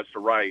book for us to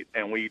write?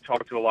 And we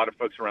talked to a lot of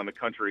folks around the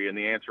country, and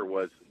the answer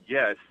was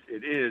yes,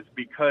 it is,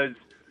 because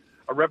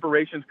a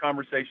reparations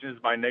conversation is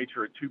by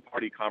nature a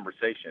two-party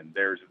conversation.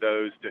 There's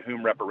those to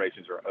whom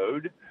reparations are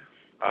owed,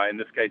 in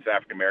this case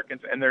African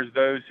Americans, and there's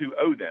those who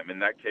owe them, in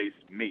that case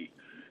me.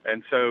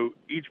 And so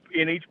each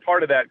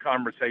party of that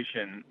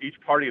conversation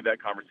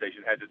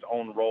has its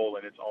own role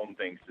and its own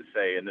things to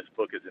say, and this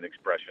book is an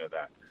expression of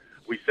that.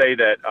 We say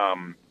that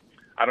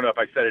I don't know if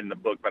I said it in the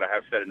book, but I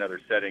have said in other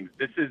settings.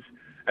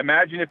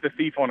 Imagine if the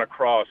thief on a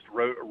cross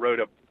wrote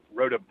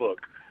a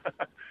book.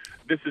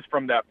 This is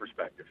from that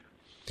perspective.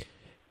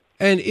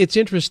 And it's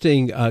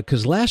interesting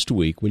because last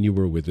week when you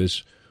were with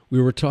us,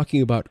 we were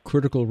talking about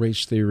critical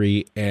race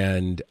theory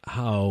and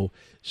how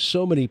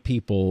so many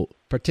people,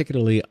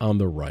 particularly on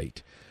the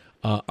right,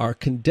 are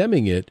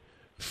condemning it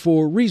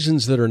for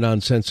reasons that are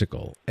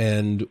nonsensical.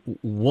 And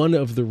one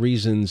of the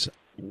reasons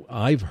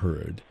I've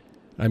heard,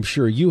 I'm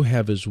sure you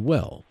have as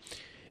well,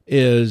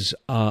 is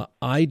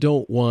I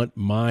don't want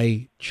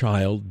my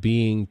child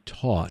being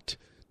taught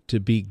to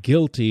be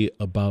guilty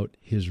about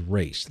his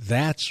race.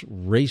 That's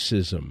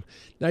racism.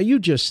 Now, you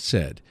just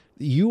said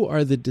you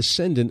are the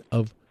descendant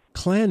of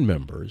Klan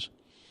members,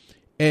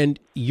 and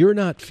you're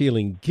not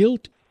feeling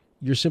guilt.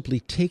 You're simply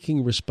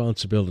taking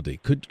responsibility.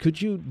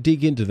 Could you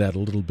dig into that a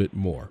little bit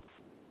more?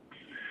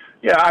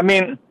 Yeah, I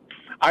mean,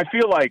 I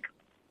feel like,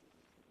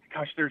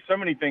 gosh, there's so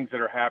many things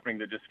that are happening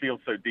that just feel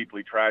so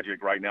deeply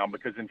tragic right now,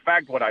 because in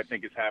fact what I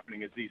think is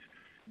happening is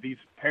these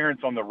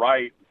parents on the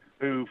right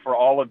who, for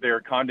all of their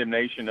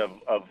condemnation of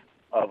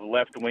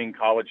left-wing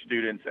college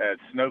students as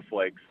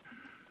snowflakes,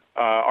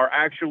 are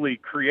actually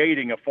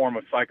creating a form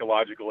of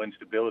psychological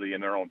instability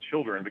in their own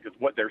children, because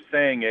what they're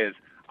saying is,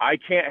 I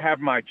can't have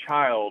my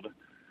child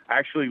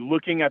actually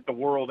looking at the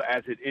world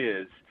as it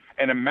is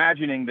and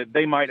imagining that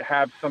they might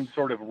have some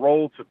sort of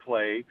role to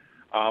play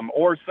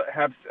or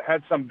have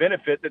had some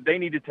benefit that they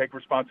need to take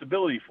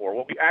responsibility for.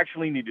 What we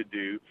actually need to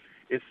do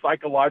is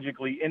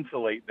psychologically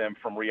insulate them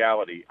from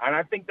reality. And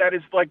I think that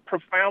is like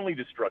profoundly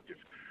destructive,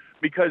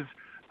 because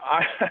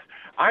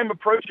I'm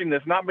approaching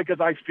this not because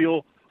I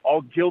feel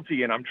all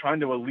guilty and I'm trying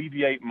to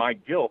alleviate my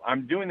guilt.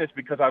 I'm doing this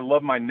because I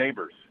love my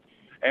neighbors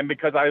and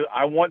because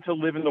I want to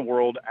live in the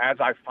world as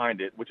I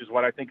find it, which is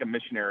what I think a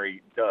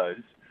missionary does,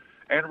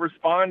 and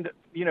respond,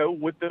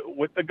 with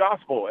the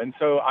gospel. And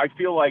so I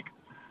feel like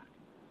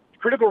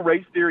critical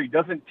race theory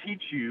doesn't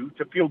teach you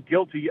to feel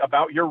guilty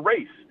about your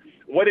race.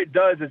 What it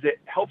does is it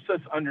helps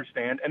us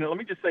understand, and let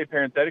me just say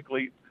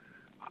parenthetically,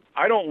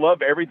 I don't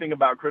love everything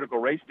about critical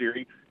race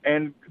theory,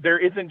 and there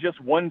isn't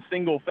just one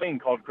single thing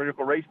called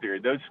critical race theory.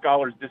 Those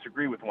scholars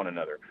disagree with one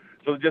another.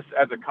 So just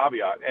as a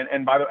caveat,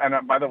 and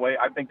by the way,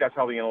 I think that's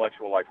how the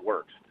intellectual life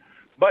works.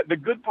 But the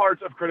good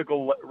parts of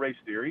critical race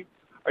theory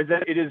is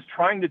that it is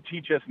trying to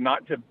teach us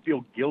not to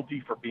feel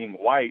guilty for being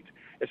white.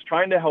 It's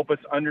trying to help us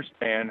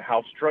understand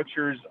how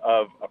structures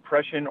of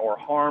oppression or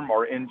harm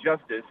or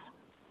injustice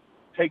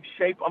take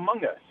shape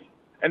among us.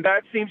 And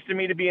that seems to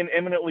me to be an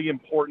eminently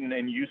important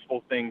and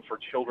useful thing for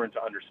children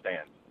to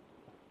understand.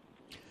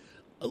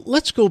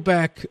 Let's go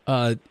back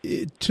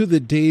to the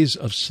days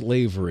of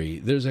slavery.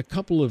 There's a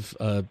couple of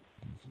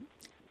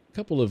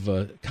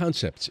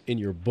concepts in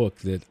your book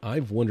that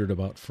I've wondered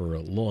about for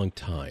a long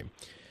time.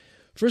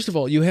 First of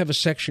all, you have a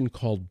section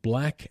called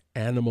Black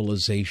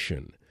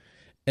Animalization.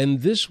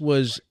 And this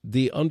was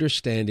the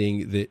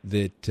understanding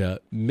that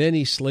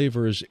many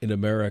slavers in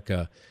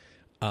America,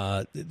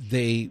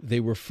 they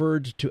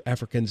referred to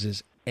Africans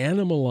as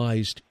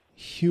animalized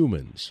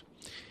humans.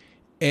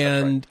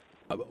 And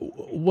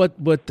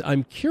what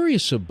I'm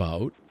curious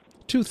about,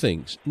 two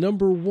things.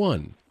 Number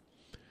one,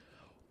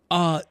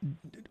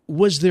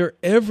 was there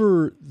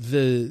ever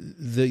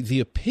the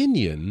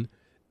opinion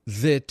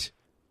that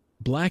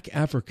black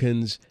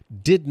Africans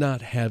did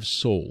not have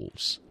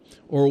souls?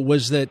 Or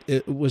was it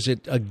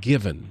a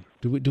given?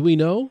 Do we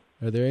know?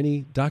 Are there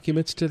any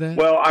documents to that?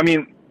 Well, I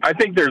mean, I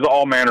think there's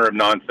all manner of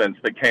nonsense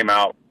that came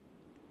out,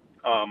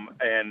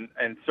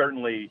 and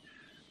certainly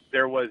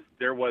there was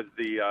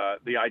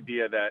the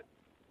idea that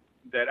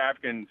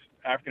African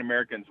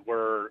Americans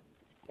were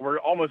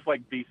almost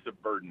like beasts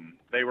of burden.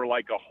 They were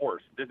like a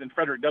horse. And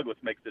Frederick Douglass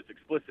makes this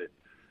explicit.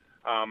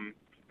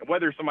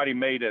 Whether somebody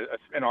made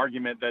an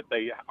argument that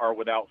they are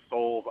without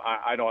souls,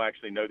 I don't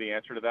actually know the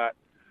answer to that.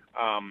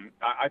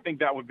 I think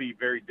that would be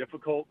very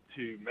difficult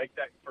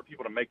for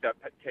people to make that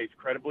case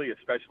credibly,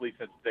 especially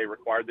since they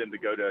required them to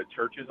go to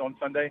churches on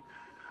Sunday.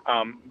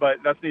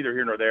 But that's neither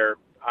here nor there.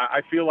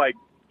 I feel like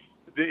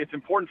it's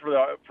important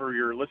for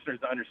your listeners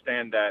to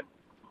understand that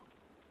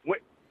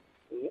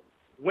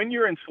when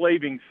you're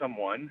enslaving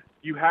someone,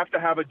 you have to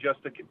have a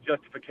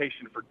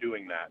justification for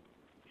doing that.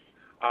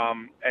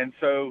 And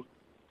so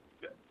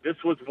this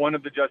was one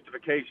of the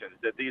justifications,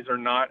 that these are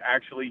not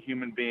actually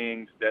human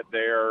beings, that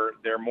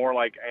they're more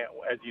like,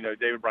 as you know,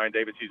 David Bryan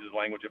Davis uses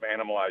language of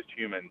animalized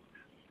humans.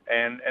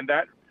 And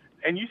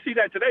you see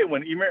that today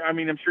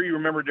I'm sure you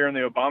remember during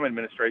the Obama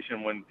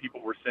administration when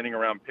people were sending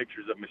around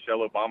pictures of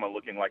Michelle Obama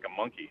looking like a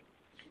monkey.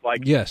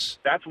 Like, yes,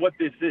 that's what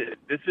this is.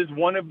 This is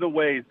one of the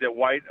ways that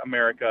white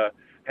America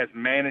has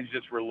managed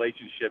its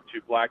relationship to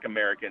black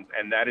Americans,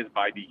 and that is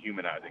by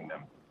dehumanizing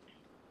them.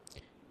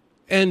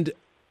 And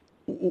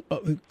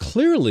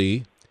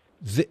clearly,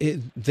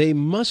 they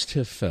must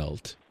have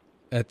felt,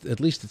 at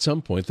least at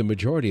some point, the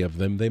majority of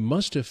them, they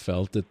must have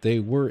felt that they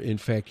were, in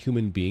fact,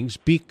 human beings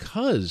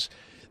because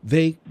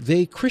they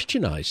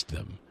Christianized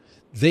them.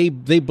 They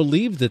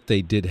believed that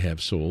they did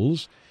have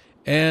souls,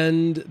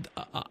 and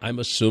I'm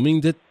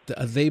assuming that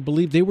they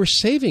believed they were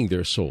saving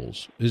their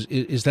souls.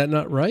 Is that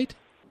not right?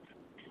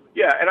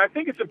 Yeah, and I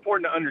think it's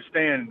important to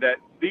understand that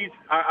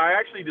I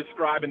actually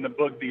describe in the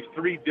book these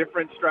three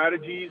different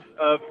strategies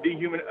of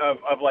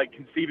like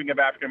conceiving of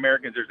African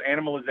Americans. There's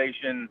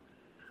animalization,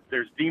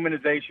 there's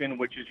demonization,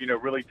 which is,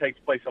 really takes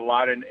place a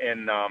lot in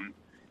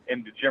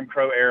the Jim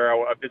Crow era.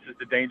 This is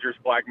the dangerous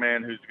black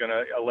man who's going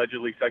to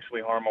allegedly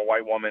sexually harm a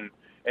white woman.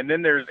 And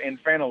then there's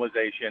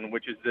infantilization,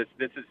 which is this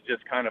is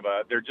just kind of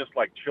they're just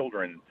like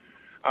children.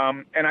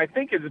 And I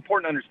think it's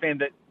important to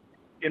understand that,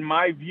 in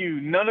my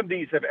view, none of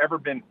these have ever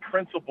been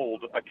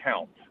principled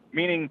accounts,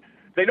 meaning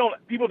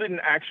people didn't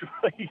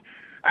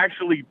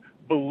actually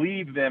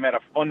believe them at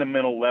a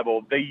fundamental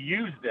level. They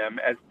used them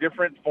as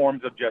different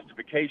forms of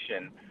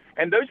justification.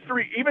 And those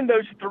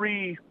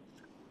three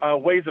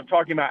ways of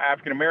talking about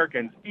African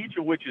Americans, each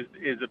of which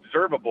is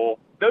observable,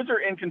 those are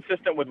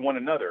inconsistent with one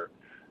another.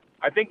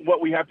 I think what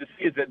we have to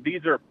see is that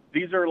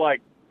these are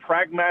like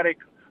pragmatic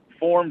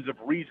forms of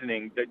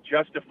reasoning that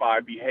justify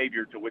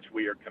behavior to which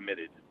we are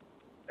committed.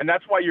 And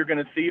that's why you're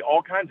going to see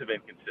all kinds of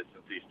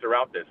inconsistencies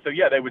throughout this. So,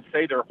 yeah, they would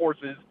say they're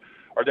horses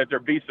or that they're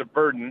beasts of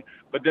burden,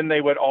 but then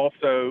they would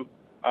also,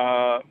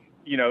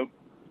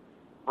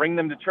 bring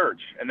them to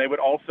church, and they would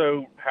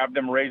also have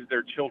them raise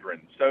their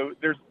children. So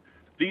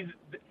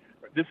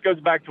this goes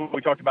back to what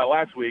we talked about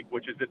last week,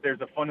 which is that there's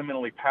a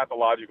fundamentally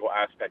pathological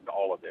aspect to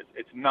all of this.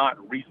 It's not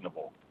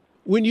reasonable.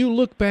 When you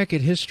look back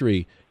at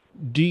history,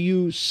 do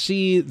you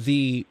see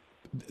the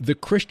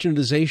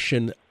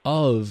Christianization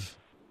of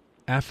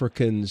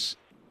Africans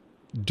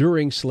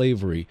during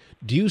slavery?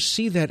 Do you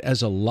see that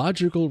as a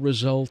logical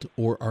result,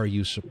 or are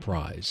you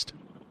surprised?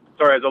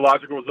 Sorry, as a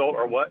logical result,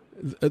 or what?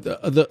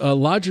 A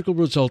logical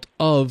result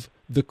of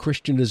the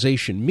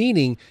Christianization,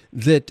 meaning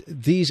that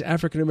these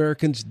African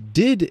Americans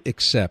did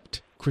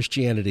accept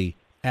Christianity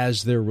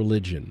as their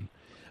religion.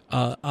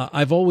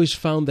 I've always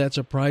found that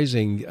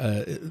surprising.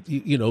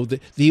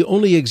 The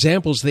only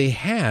examples they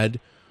had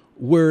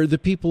were the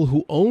people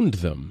who owned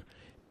them.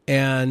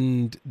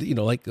 And,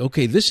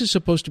 okay, this is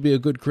supposed to be a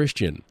good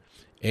Christian,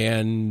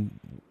 and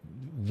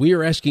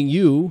we're asking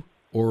you,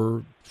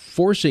 or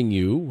forcing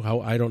you,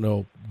 I don't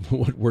know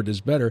what word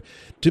is better,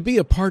 to be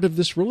a part of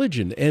this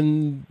religion.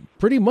 And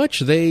pretty much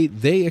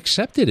they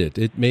accepted it.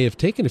 It may have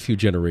taken a few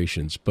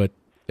generations, but,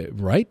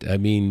 right? I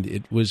mean,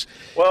 it was...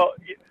 Well,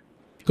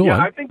 go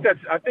on. I think the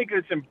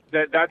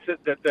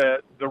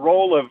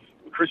role of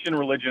Christian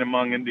religion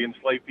among the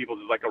enslaved peoples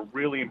is like a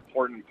really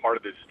important part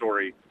of this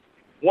story.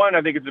 One,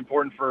 I think it's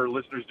important for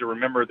listeners to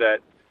remember that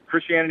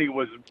Christianity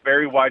was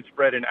very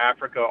widespread in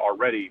Africa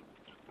already,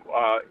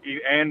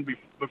 and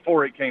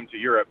before it came to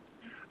Europe.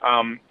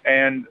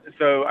 And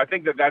so I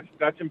think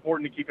that's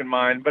important to keep in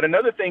mind. But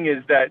another thing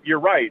is that you're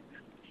right.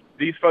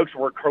 These folks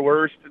were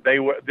coerced.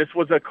 This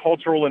was a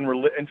cultural and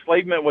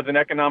enslavement was an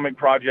economic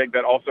project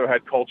that also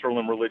had cultural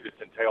and religious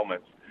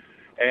entailments.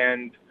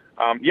 And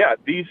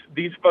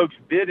these folks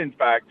did, in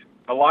fact,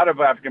 a lot of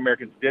African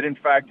Americans did, in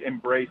fact,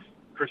 embrace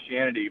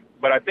Christianity.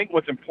 But I think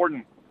what's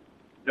important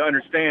to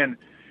understand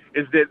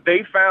is that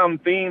they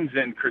found themes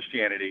in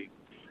Christianity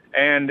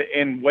and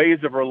in ways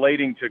of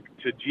relating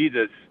to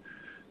Jesus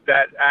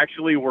that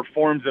actually were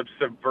forms of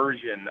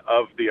subversion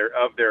of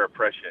their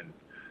oppression.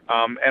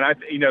 And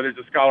there's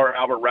a scholar,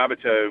 Albert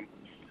Rabbitoe,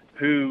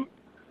 who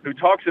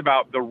talks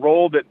about the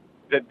role that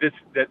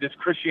this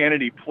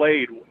Christianity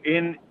played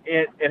in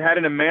it. It had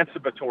an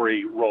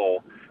emancipatory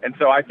role. And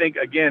so I think,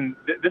 again,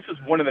 this is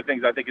one of the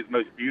things I think is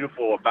most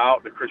beautiful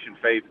about the Christian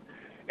faith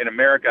in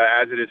America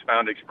as it is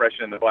found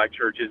expression in the Black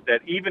church, is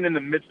that even in the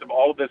midst of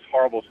all of this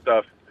horrible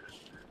stuff,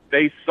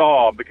 they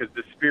saw, because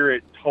the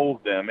Spirit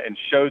told them and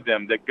showed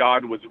them, that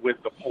God was with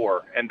the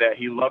poor and that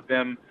He loved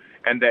them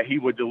and that He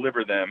would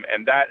deliver them.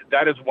 And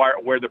that is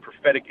where the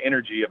prophetic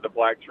energy of the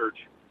Black church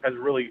has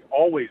really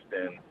always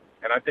been.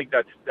 And I think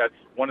that's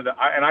one of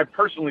and I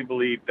personally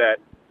believe that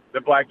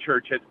the Black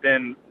church has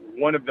been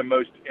one of the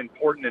most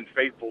important and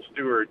faithful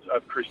stewards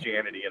of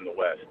Christianity in the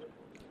West.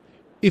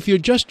 If you're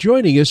just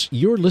joining us,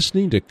 you're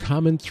listening to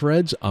Common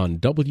Threads on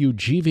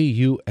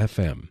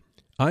WGVU-FM.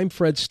 I'm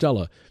Fred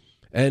Stella,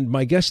 and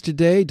my guest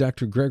today,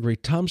 Dr. Gregory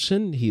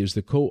Thompson. He is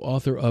the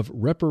co-author of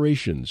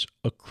Reparations,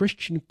 A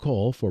Christian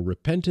Call for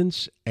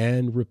Repentance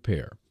and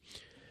Repair.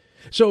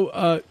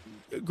 So,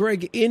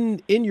 Greg,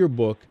 in your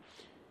book,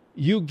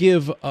 you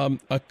give you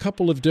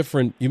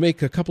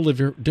make a couple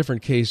of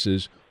different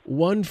cases,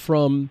 one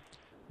from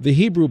the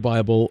Hebrew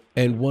Bible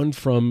and one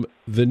from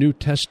the New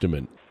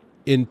Testament,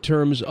 in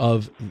terms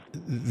of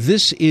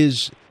this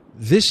is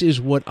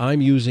what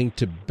I'm using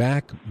to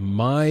back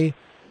my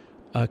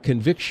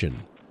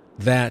conviction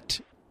that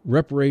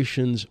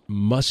reparations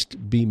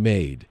must be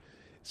made.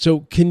 So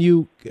can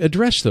you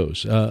address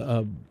those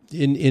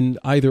in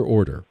either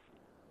order?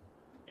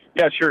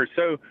 Yeah, sure.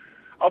 So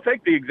I'll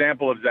take the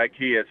example of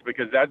Zacchaeus,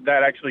 because that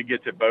actually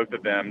gets at both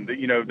of them.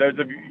 Those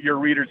of your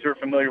readers who are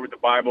familiar with the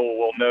Bible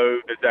will know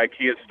the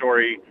Zacchaeus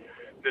story.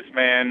 This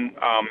man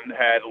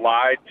had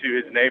lied to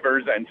his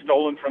neighbors and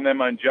stolen from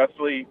them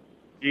unjustly.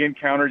 He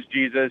encounters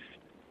Jesus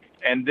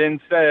and then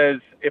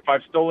says, if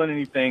I've stolen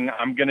anything,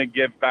 I'm going to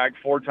give back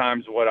 4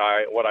 times what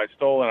I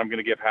stole, and I'm going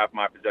to give half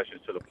my possessions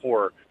to the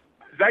poor.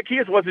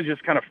 Zacchaeus wasn't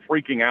just kind of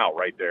freaking out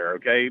right there,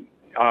 okay?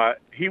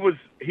 He was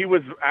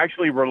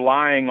actually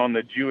relying on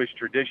the Jewish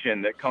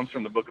tradition that comes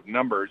from the book of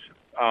Numbers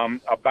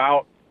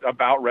about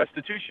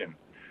restitution.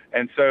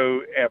 And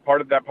so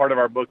part of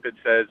our book that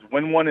says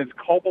when one is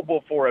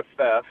culpable for a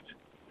theft,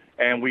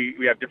 and we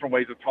have different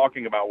ways of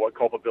talking about what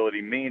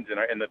culpability means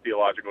in the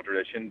theological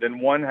tradition, then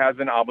one has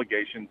an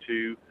obligation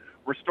to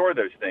restore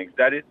those things.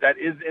 That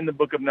is in the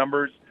book of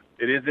Numbers,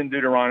 it is in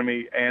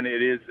Deuteronomy, and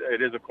it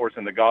is of course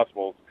in the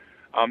Gospels.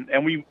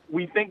 And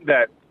we think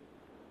that,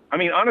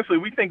 honestly,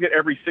 we think that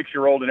every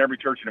 6-year-old in every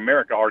church in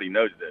America already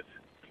knows this.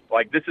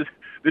 Like, this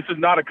is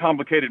not a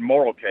complicated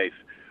moral case.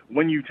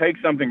 When you take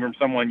something from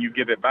someone, you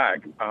give it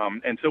back.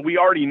 And so we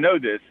already know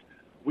this.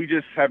 We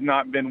just have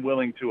not been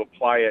willing to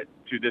apply it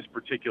to this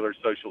particular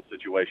social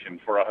situation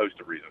for a host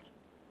of reasons.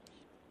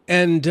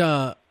 And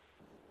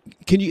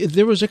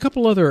there was a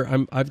couple other,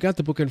 I've got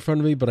the book in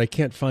front of me, but I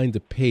can't find the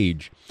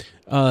page.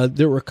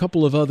 There were a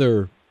couple of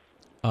other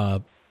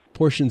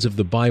portions of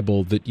the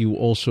Bible that you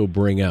also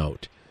bring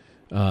out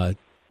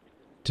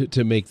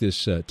to make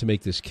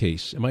this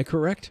case. Am I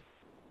correct?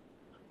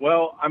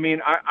 Well,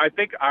 I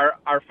think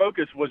our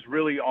focus was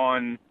really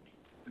on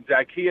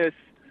Zacchaeus,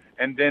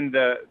 and then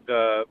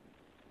the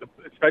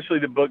especially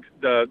the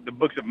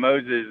books of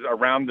Moses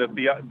around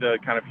the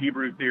kind of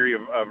Hebrew theory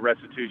of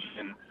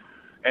restitution.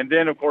 And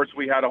then, of course,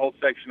 we had a whole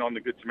section on the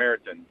Good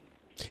Samaritan.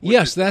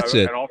 Yes, that's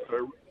it. And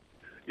also,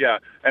 yeah,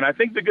 and I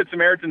think the Good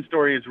Samaritan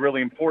story is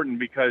really important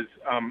because,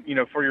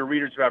 for your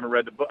readers who haven't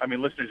read the book,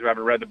 listeners who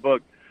haven't read the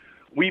book,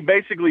 we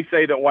basically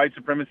say that white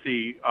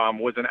supremacy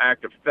was an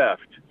act of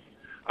theft,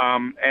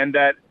 and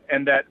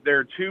that there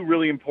are two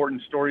really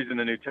important stories in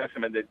the New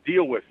Testament that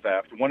deal with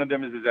theft. One of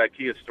them is the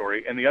Zacchaeus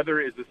story, and the other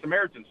is the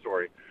Samaritan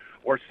story,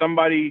 where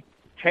somebody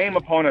came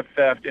upon a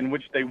theft in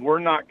which they were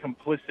not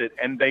complicit,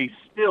 and they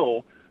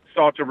still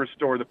sought to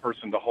restore the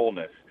person to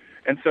wholeness.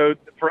 And so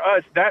for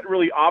us, that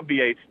really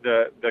obviates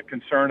the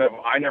concern of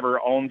I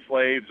never owned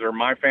slaves, or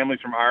my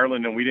family's from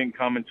Ireland and we didn't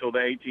come until the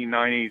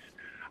 1890s.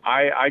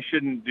 I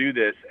shouldn't do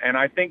this. And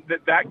I think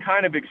that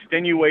kind of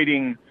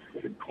extenuating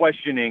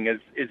questioning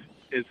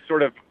is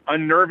sort of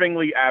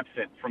unnervingly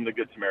absent from the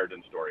Good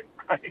Samaritan story,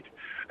 right?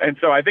 And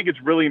so I think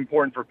it's really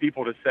important for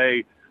people to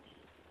say,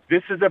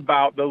 this is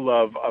about the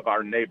love of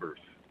our neighbors.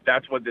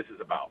 That's what this is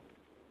about.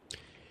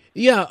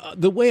 Yeah,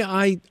 the way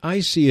I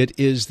see it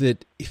is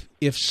that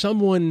if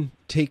someone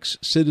takes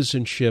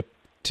citizenship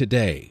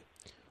today,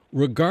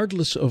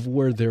 regardless of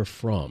where they're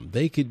from,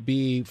 they could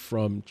be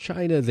from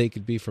China, they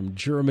could be from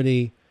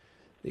Germany,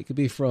 they could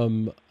be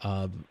from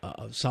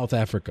South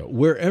Africa,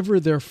 wherever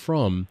they're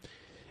from,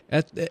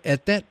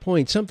 at that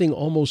point, something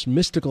almost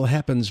mystical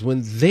happens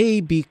when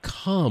they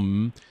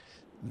become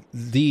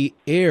the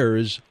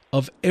heirs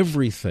of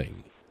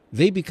everything.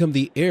 They become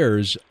the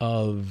heirs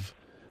of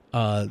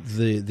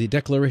the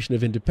Declaration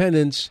of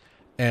Independence,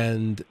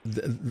 and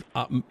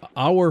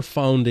our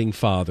founding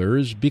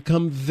fathers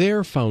become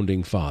their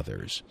founding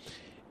fathers.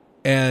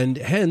 And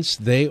hence,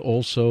 they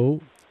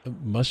also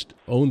must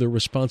own the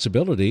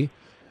responsibility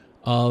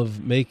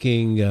of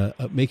making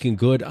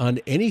good on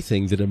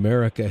anything that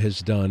America has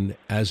done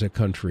as a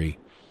country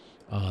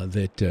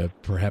that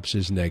perhaps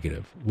is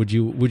negative. Would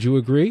you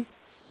agree?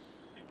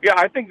 Yeah,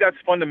 I think that's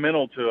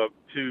fundamental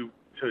to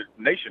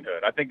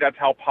nationhood. I think that's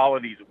how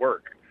polities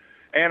work.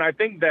 And I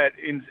think that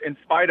in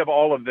spite of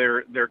all of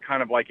their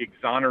kind of like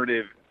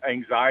exonerative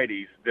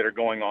anxieties that are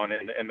going on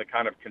in the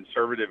kind of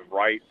conservative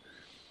right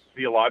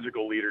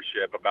theological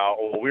leadership about,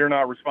 we're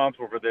not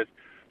responsible for this,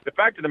 the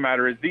fact of the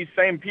matter is these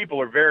same people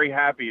are very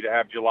happy to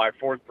have July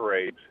 4th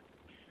parades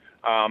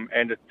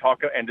and to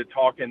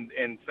talk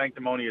in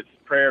sanctimonious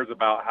prayers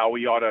about how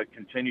we ought to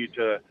continue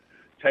to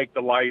take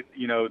the light,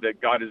 that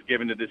God has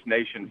given to this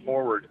nation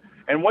forward.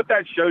 And what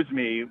that shows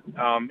me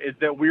is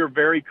that we are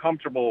very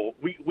comfortable.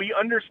 We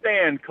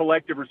understand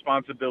collective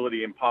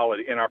responsibility in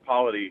our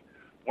polity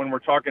when we're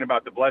talking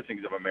about the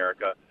blessings of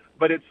America,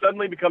 but it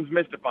suddenly becomes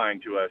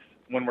mystifying to us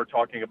when we're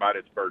talking about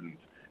its burdens.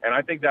 And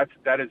I think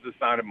that is a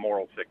sign of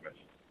moral sickness.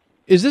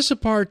 Is this a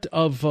part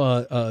of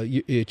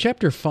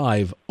Chapter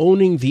 5,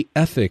 Owning the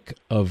Ethic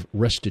of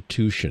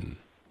Restitution?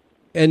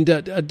 And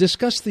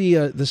discuss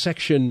the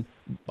section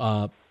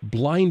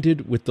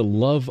Blinded with the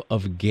Love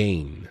of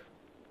Gain,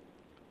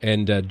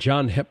 and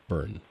John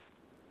Hepburn.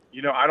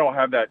 I don't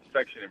have that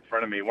section in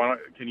front of me.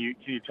 Can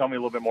you tell me a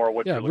little bit more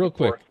what you're looking real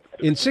quick.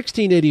 For? In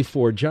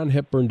 1684, John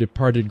Hepburn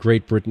departed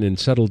Great Britain and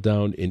settled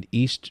down in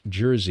East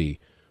Jersey,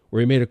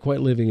 where he made a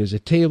quiet living as a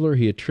tailor.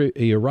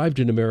 He arrived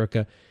in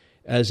America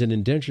as an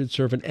indentured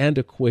servant and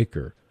a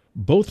Quaker.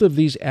 Both of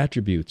these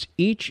attributes,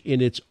 each in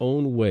its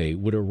own way,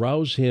 would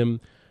arouse in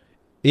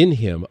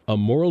him a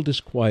moral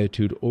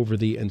disquietude over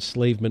the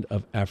enslavement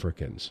of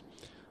Africans.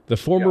 The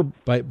former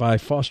by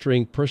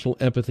fostering personal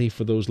empathy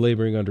for those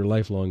laboring under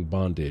lifelong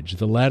bondage,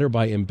 the latter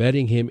by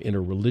embedding him in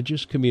a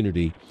religious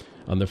community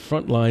on the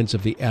front lines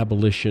of the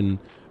abolition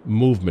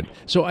movement.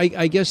 So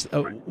I guess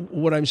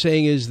what I'm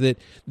saying is that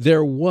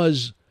there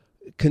was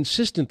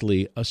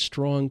consistently a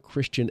strong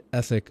Christian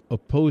ethic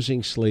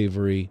opposing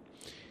slavery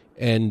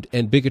and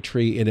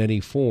bigotry in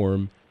any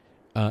form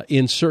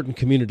in certain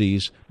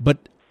communities, but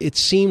it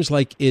seems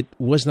like it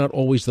was not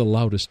always the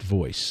loudest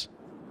voice.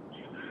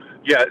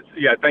 Yeah,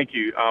 thank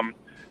you.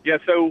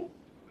 So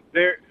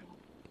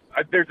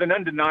there's an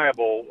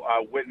undeniable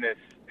witness,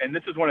 and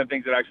this is one of the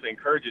things that actually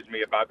encourages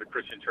me about the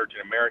Christian church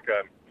in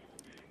America,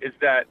 is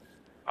that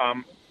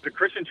the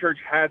Christian church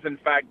has in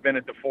fact been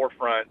at the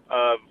forefront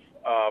of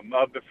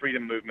the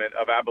freedom movement,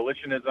 of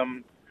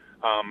abolitionism.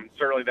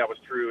 Certainly that was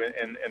true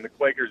in the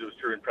Quakers, it was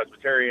true in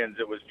Presbyterians,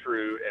 it was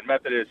true in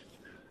Methodists,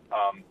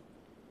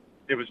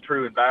 it was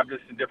true in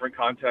Baptists in different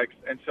contexts.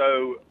 And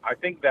so I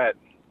think that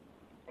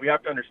we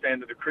have to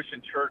understand that the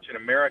Christian church in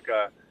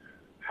America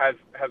has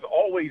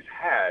always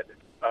had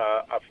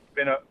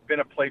been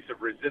a place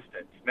of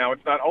resistance. Now,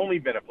 it's not only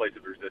been a place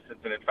of resistance,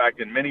 and in fact,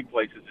 in many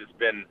places, it's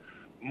been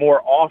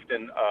more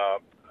often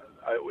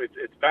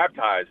it's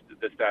baptized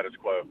the status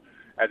quo,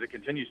 as it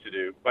continues to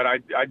do. But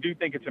I do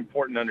think it's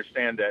important to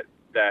understand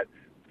that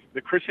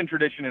the Christian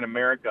tradition in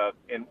America,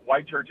 in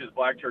white churches,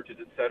 black churches,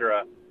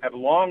 etc., have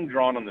long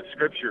drawn on the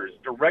scriptures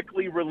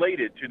directly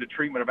related to the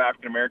treatment of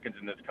African Americans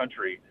in this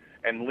country,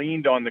 and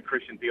leaned on the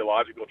Christian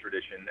theological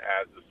tradition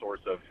as the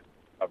source of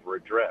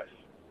redress.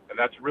 And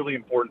that's really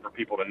important for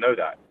people to know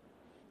that.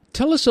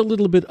 Tell us a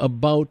little bit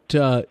about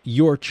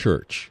your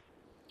church,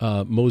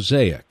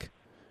 Mosaic.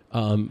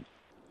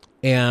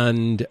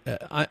 And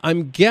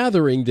I'm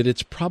gathering that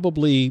it's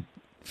probably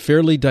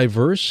fairly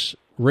diverse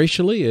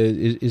racially.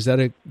 Is that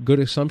a good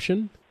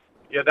assumption?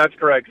 Yeah, that's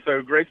correct.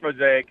 So Grace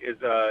Mosaic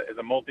is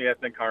a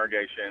multi-ethnic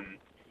congregation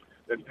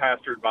that's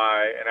pastored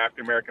by an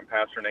African-American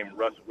pastor named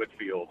Russ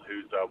Whitfield,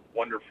 who's a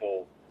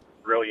wonderful,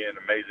 brilliant,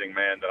 amazing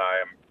man that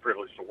I am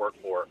privileged to work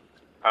for.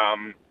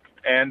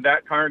 And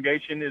that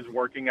congregation is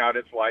working out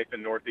its life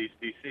in Northeast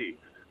D.C.,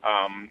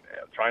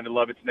 trying to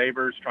love its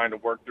neighbors, trying to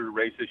work through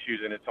race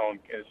issues in its own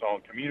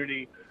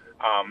community,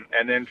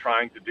 and then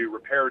trying to do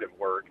reparative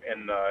work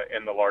in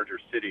the larger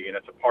city. And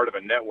it's a part of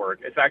a network.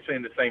 It's actually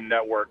in the same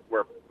network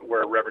where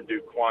Reverend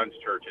Duke Kwan's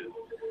church is.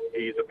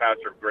 He's a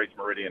pastor of Grace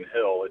Meridian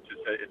Hill.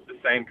 It's the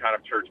same kind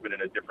of church, but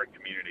in a different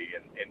community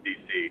in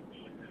D.C.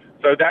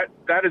 So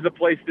that is a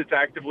place that's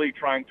actively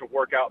trying to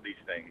work out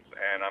these things,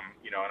 and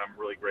I'm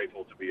really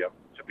grateful to be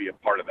a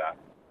part of that.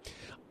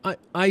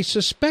 I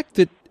suspect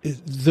that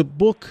the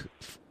book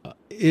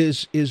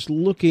is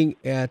looking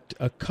at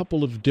a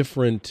couple of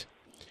different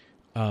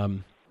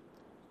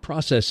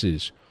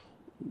processes.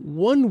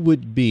 One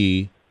would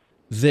be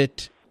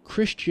that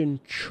Christian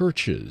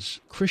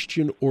churches,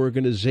 Christian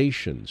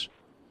organizations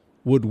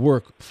would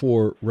work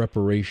for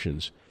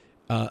reparations,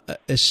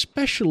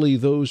 especially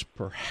those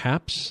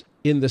perhaps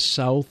in the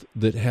South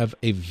that have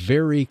a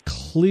very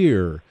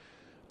clear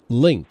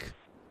link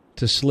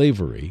to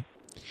slavery.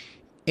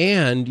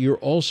 And you're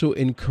also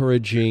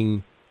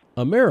encouraging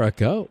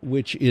America,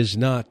 which is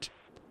not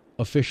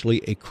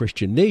officially a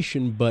Christian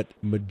nation, but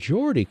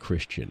majority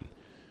Christian,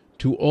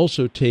 to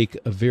also take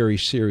a very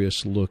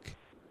serious look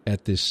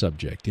at this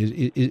subject.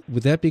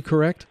 Would that be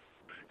correct?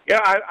 Yeah,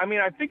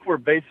 I think we're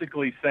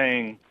basically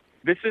saying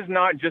this is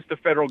not just the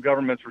federal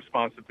government's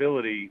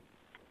responsibility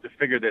to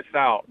figure this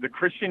out. The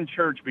Christian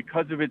church,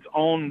 because of its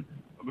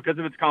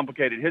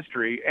complicated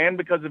history and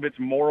because of its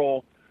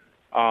moral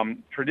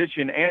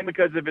tradition and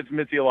because of its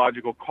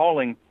missiological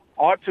calling,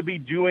 ought to be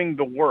doing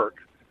the work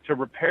to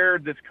repair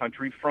this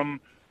country from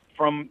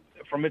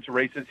its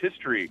racist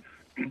history.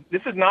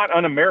 This is not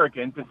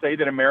un-American to say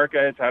that America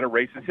has had a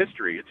racist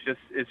history.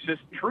 It's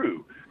just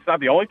true. It's not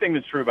the only thing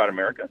that's true about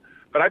America,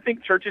 but I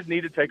think churches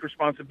need to take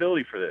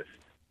responsibility for this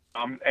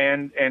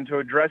and to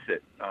address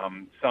it.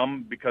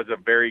 Some because of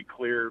very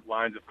clear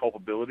lines of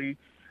culpability,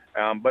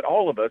 but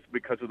all of us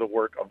because of the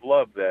work of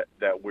love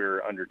that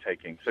we're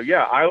undertaking. So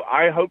yeah,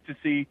 I hope to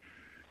see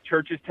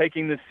churches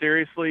taking this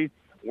seriously,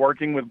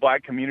 working with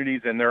Black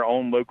communities in their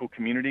own local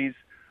communities,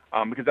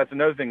 because that's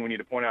another thing we need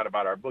to point out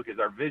about our book is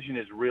our vision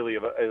is really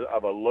of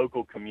a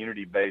local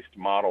community-based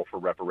model for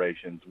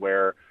reparations,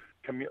 where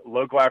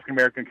local African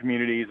American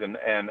communities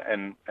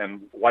and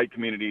white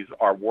communities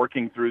are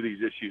working through these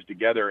issues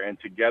together and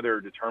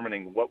together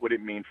determining what would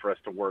it mean for us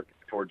to work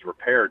towards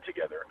repair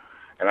together.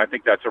 And I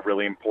think that's a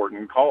really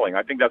important calling.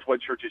 I think that's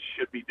what churches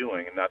should be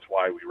doing, and that's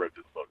why we wrote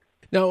this book.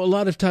 Now, a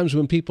lot of times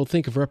when people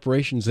think of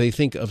reparations, they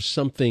think of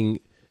something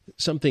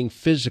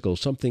physical,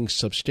 something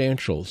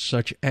substantial,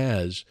 such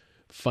as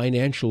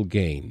financial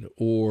gain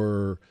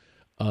or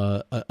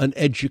an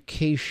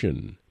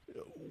education.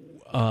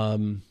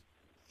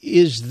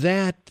 Is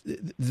that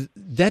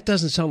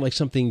doesn't sound like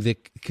something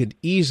that could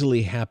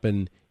easily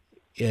happen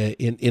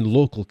in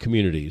local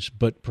communities,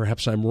 but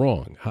perhaps I'm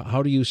wrong.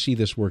 How do you see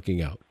this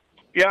working out?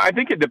 Yeah, I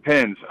think it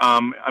depends.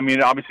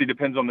 It obviously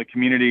depends on the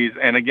communities.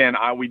 And again,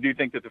 we do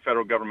think that the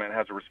federal government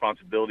has a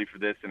responsibility for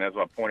this. And as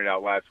I pointed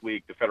out last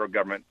week, the federal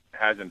government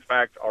has, in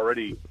fact,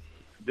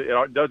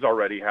 does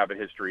already have a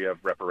history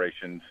of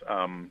reparations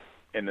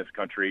in this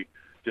country,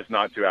 just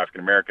not to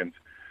African Americans.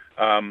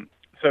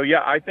 So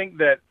yeah, I think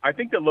that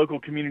local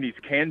communities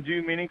can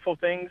do meaningful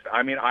things.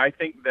 I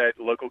think that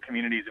local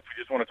communities, if we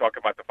just want to talk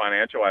about the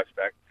financial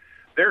aspect,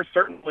 there are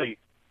certainly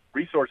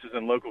resources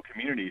in local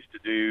communities to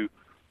do,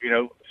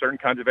 certain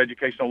kinds of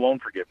educational loan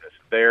forgiveness.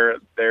 They're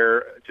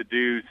to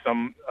do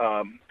some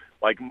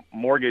like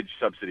mortgage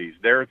subsidies.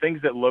 There are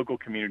things that local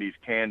communities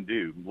can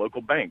do.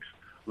 Local banks,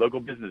 local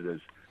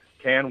businesses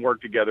can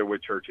work together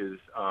with churches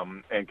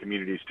and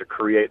communities to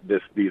create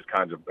these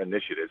kinds of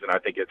initiatives. And I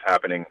think it's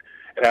happening.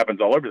 It happens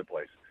all over the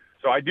place.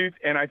 So I do,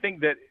 and I think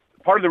that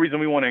part of the reason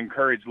we want to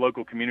encourage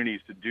local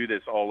communities to do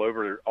this all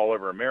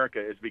over America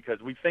is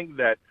because we think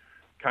that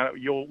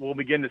we'll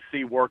begin to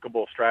see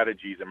workable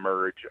strategies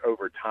emerge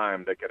over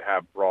time that could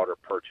have broader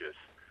purchase.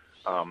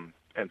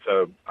 And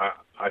so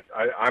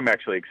I'm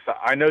actually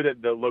excited. I know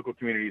that the local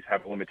communities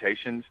have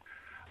limitations,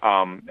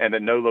 and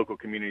that no local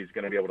community is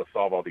going to be able to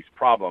solve all these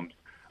problems.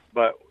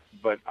 But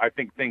I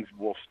think things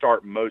will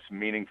start most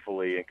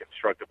meaningfully and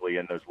constructively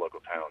in those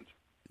local towns.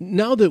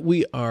 Now that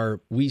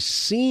we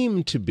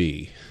seem to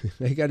be,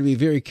 I got to be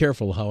very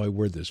careful how I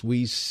word this.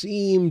 We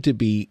seem to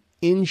be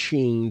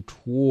inching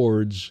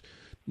towards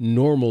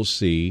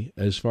normalcy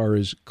as far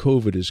as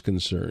COVID is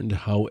concerned.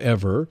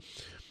 However,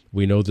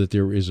 we know that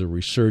there is a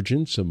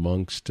resurgence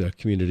amongst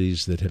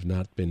communities that have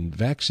not been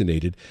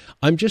vaccinated.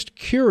 I'm just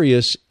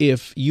curious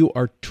if you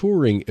are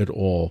touring at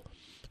all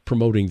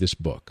promoting this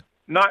book.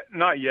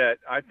 Not yet.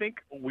 I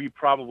think we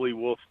probably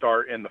will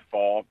start in the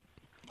fall.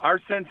 Our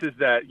sense is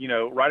that,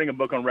 writing a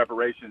book on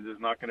reparations is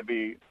not going to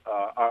be,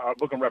 our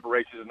book on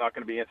reparations is not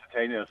going to be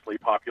instantaneously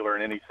popular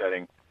in any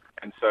setting.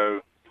 And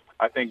so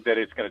I think that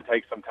it's going to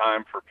take some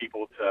time for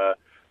people to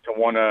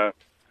want to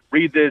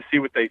read this, see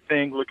what they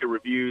think, look at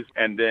reviews,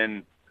 and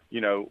then,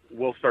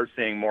 we'll start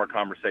seeing more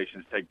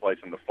conversations take place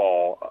in the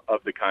fall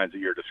of the kinds that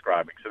you're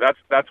describing. So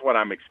that's what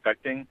I'm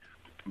expecting,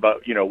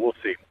 but, we'll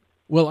see.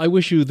 Well, I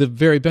wish you the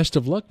very best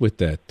of luck with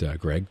that,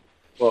 Greg.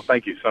 Well,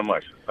 thank you so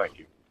much. Thank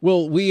you.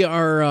 Well, we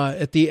are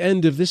at the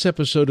end of this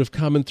episode of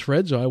Common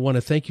Threads. I want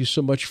to thank you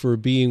so much for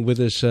being with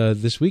us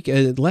this week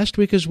and last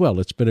week as well.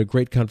 It's been a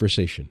great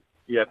conversation.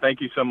 Yeah,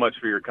 thank you so much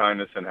for your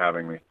kindness in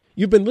having me.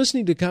 You've been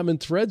listening to Common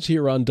Threads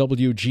here on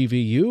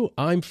WGVU.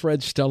 I'm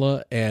Fred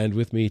Stella, and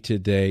with me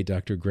today,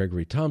 Dr.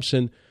 Gregory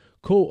Thompson,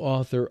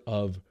 co-author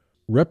of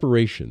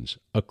Reparations,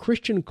 A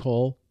Christian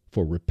Call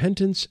for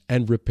Repentance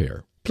and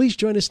Repair. Please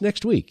join us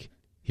next week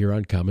here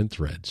on Common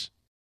Threads.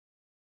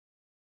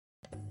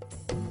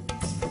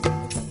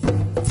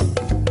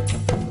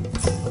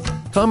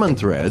 Common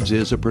Threads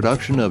is a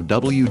production of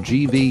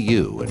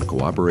WGVU in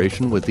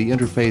cooperation with the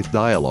Interfaith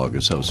Dialogue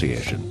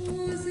Association.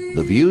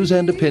 The views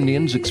and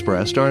opinions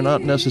expressed are not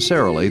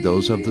necessarily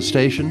those of the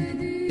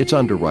station, its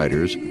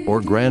underwriters,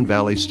 or Grand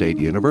Valley State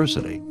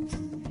University.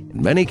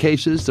 In many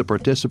cases, the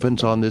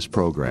participants on this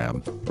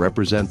program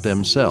represent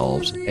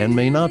themselves and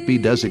may not be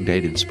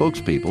designated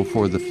spokespeople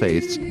for the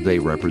faiths they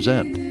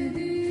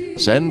represent.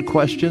 Send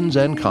questions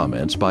and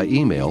comments by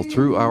email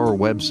through our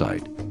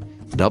website,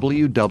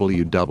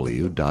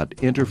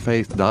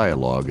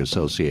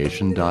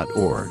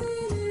 www.interfaithdialogueassociation.org.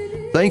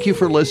 Thank you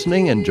for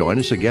listening, and join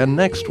us again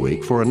next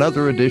week for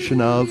another edition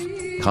of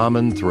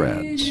Common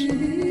Threads.